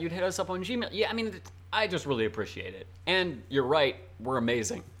you'd hit us up on Gmail. Yeah, I mean, I just really appreciate it. And you're right, we're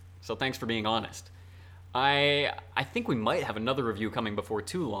amazing. So thanks for being honest. I think we might have another review coming before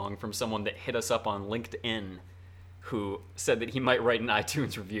too long from someone that hit us up on LinkedIn who said that he might write an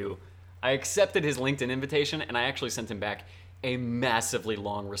iTunes review. I accepted his LinkedIn invitation and I actually sent him back a massively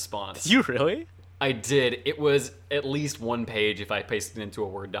long response. Did you really? I did. It was at least 1 page if I pasted it into a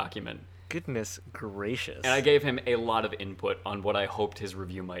Word document. Goodness gracious. And I gave him a lot of input on what I hoped his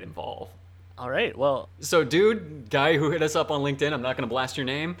review might involve. All right, well. So, dude, guy who hit us up on LinkedIn, I'm not going to blast your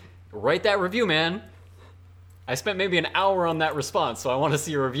name, write that review, man. I spent maybe an hour on that response, so I want to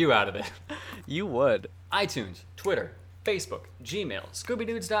see a review out of it. You would. iTunes, Twitter, Facebook, Gmail,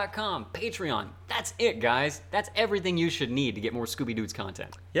 ScoobyDudes.com, Patreon. That's it, guys. That's everything you should need to get more Scooby Dudes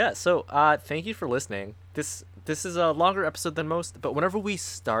content. Yeah, so thank you for listening. This is a longer episode than most, but whenever we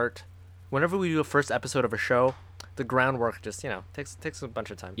do a first episode of a show, the groundwork just, takes a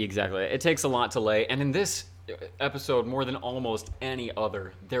bunch of time. Exactly. It takes a lot to lay, and in this episode, more than almost any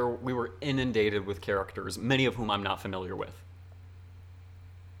other, we were inundated with characters, many of whom I'm not familiar with.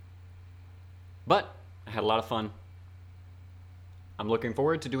 But I had a lot of fun. I'm looking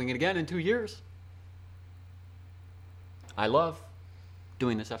forward to doing it again in 2 years. I love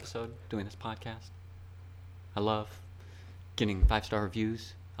doing this episode, doing this podcast. I love getting 5-star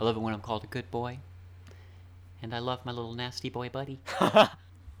reviews. I love it when I'm called a good boy. And I love my little nasty boy buddy.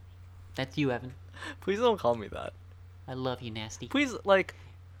 That's you, Evan. Please don't call me that. I love you, nasty. Please,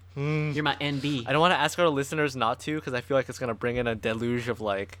 You're my NB. I don't want to ask our listeners not to, because I feel like it's going to bring in a deluge of,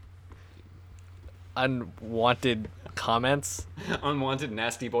 unwanted comments. Unwanted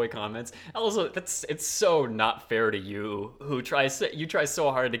nasty boy comments. Also, it's so not fair to you, who try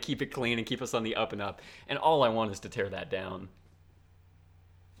so hard to keep it clean and keep us on the up and up, and all I want is to tear that down.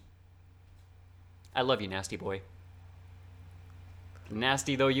 I love you, nasty boy.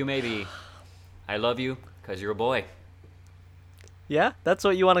 Nasty though you may be, I love you because you're a boy. Yeah? That's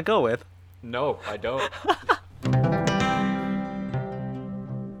what you want to go with? No, I don't.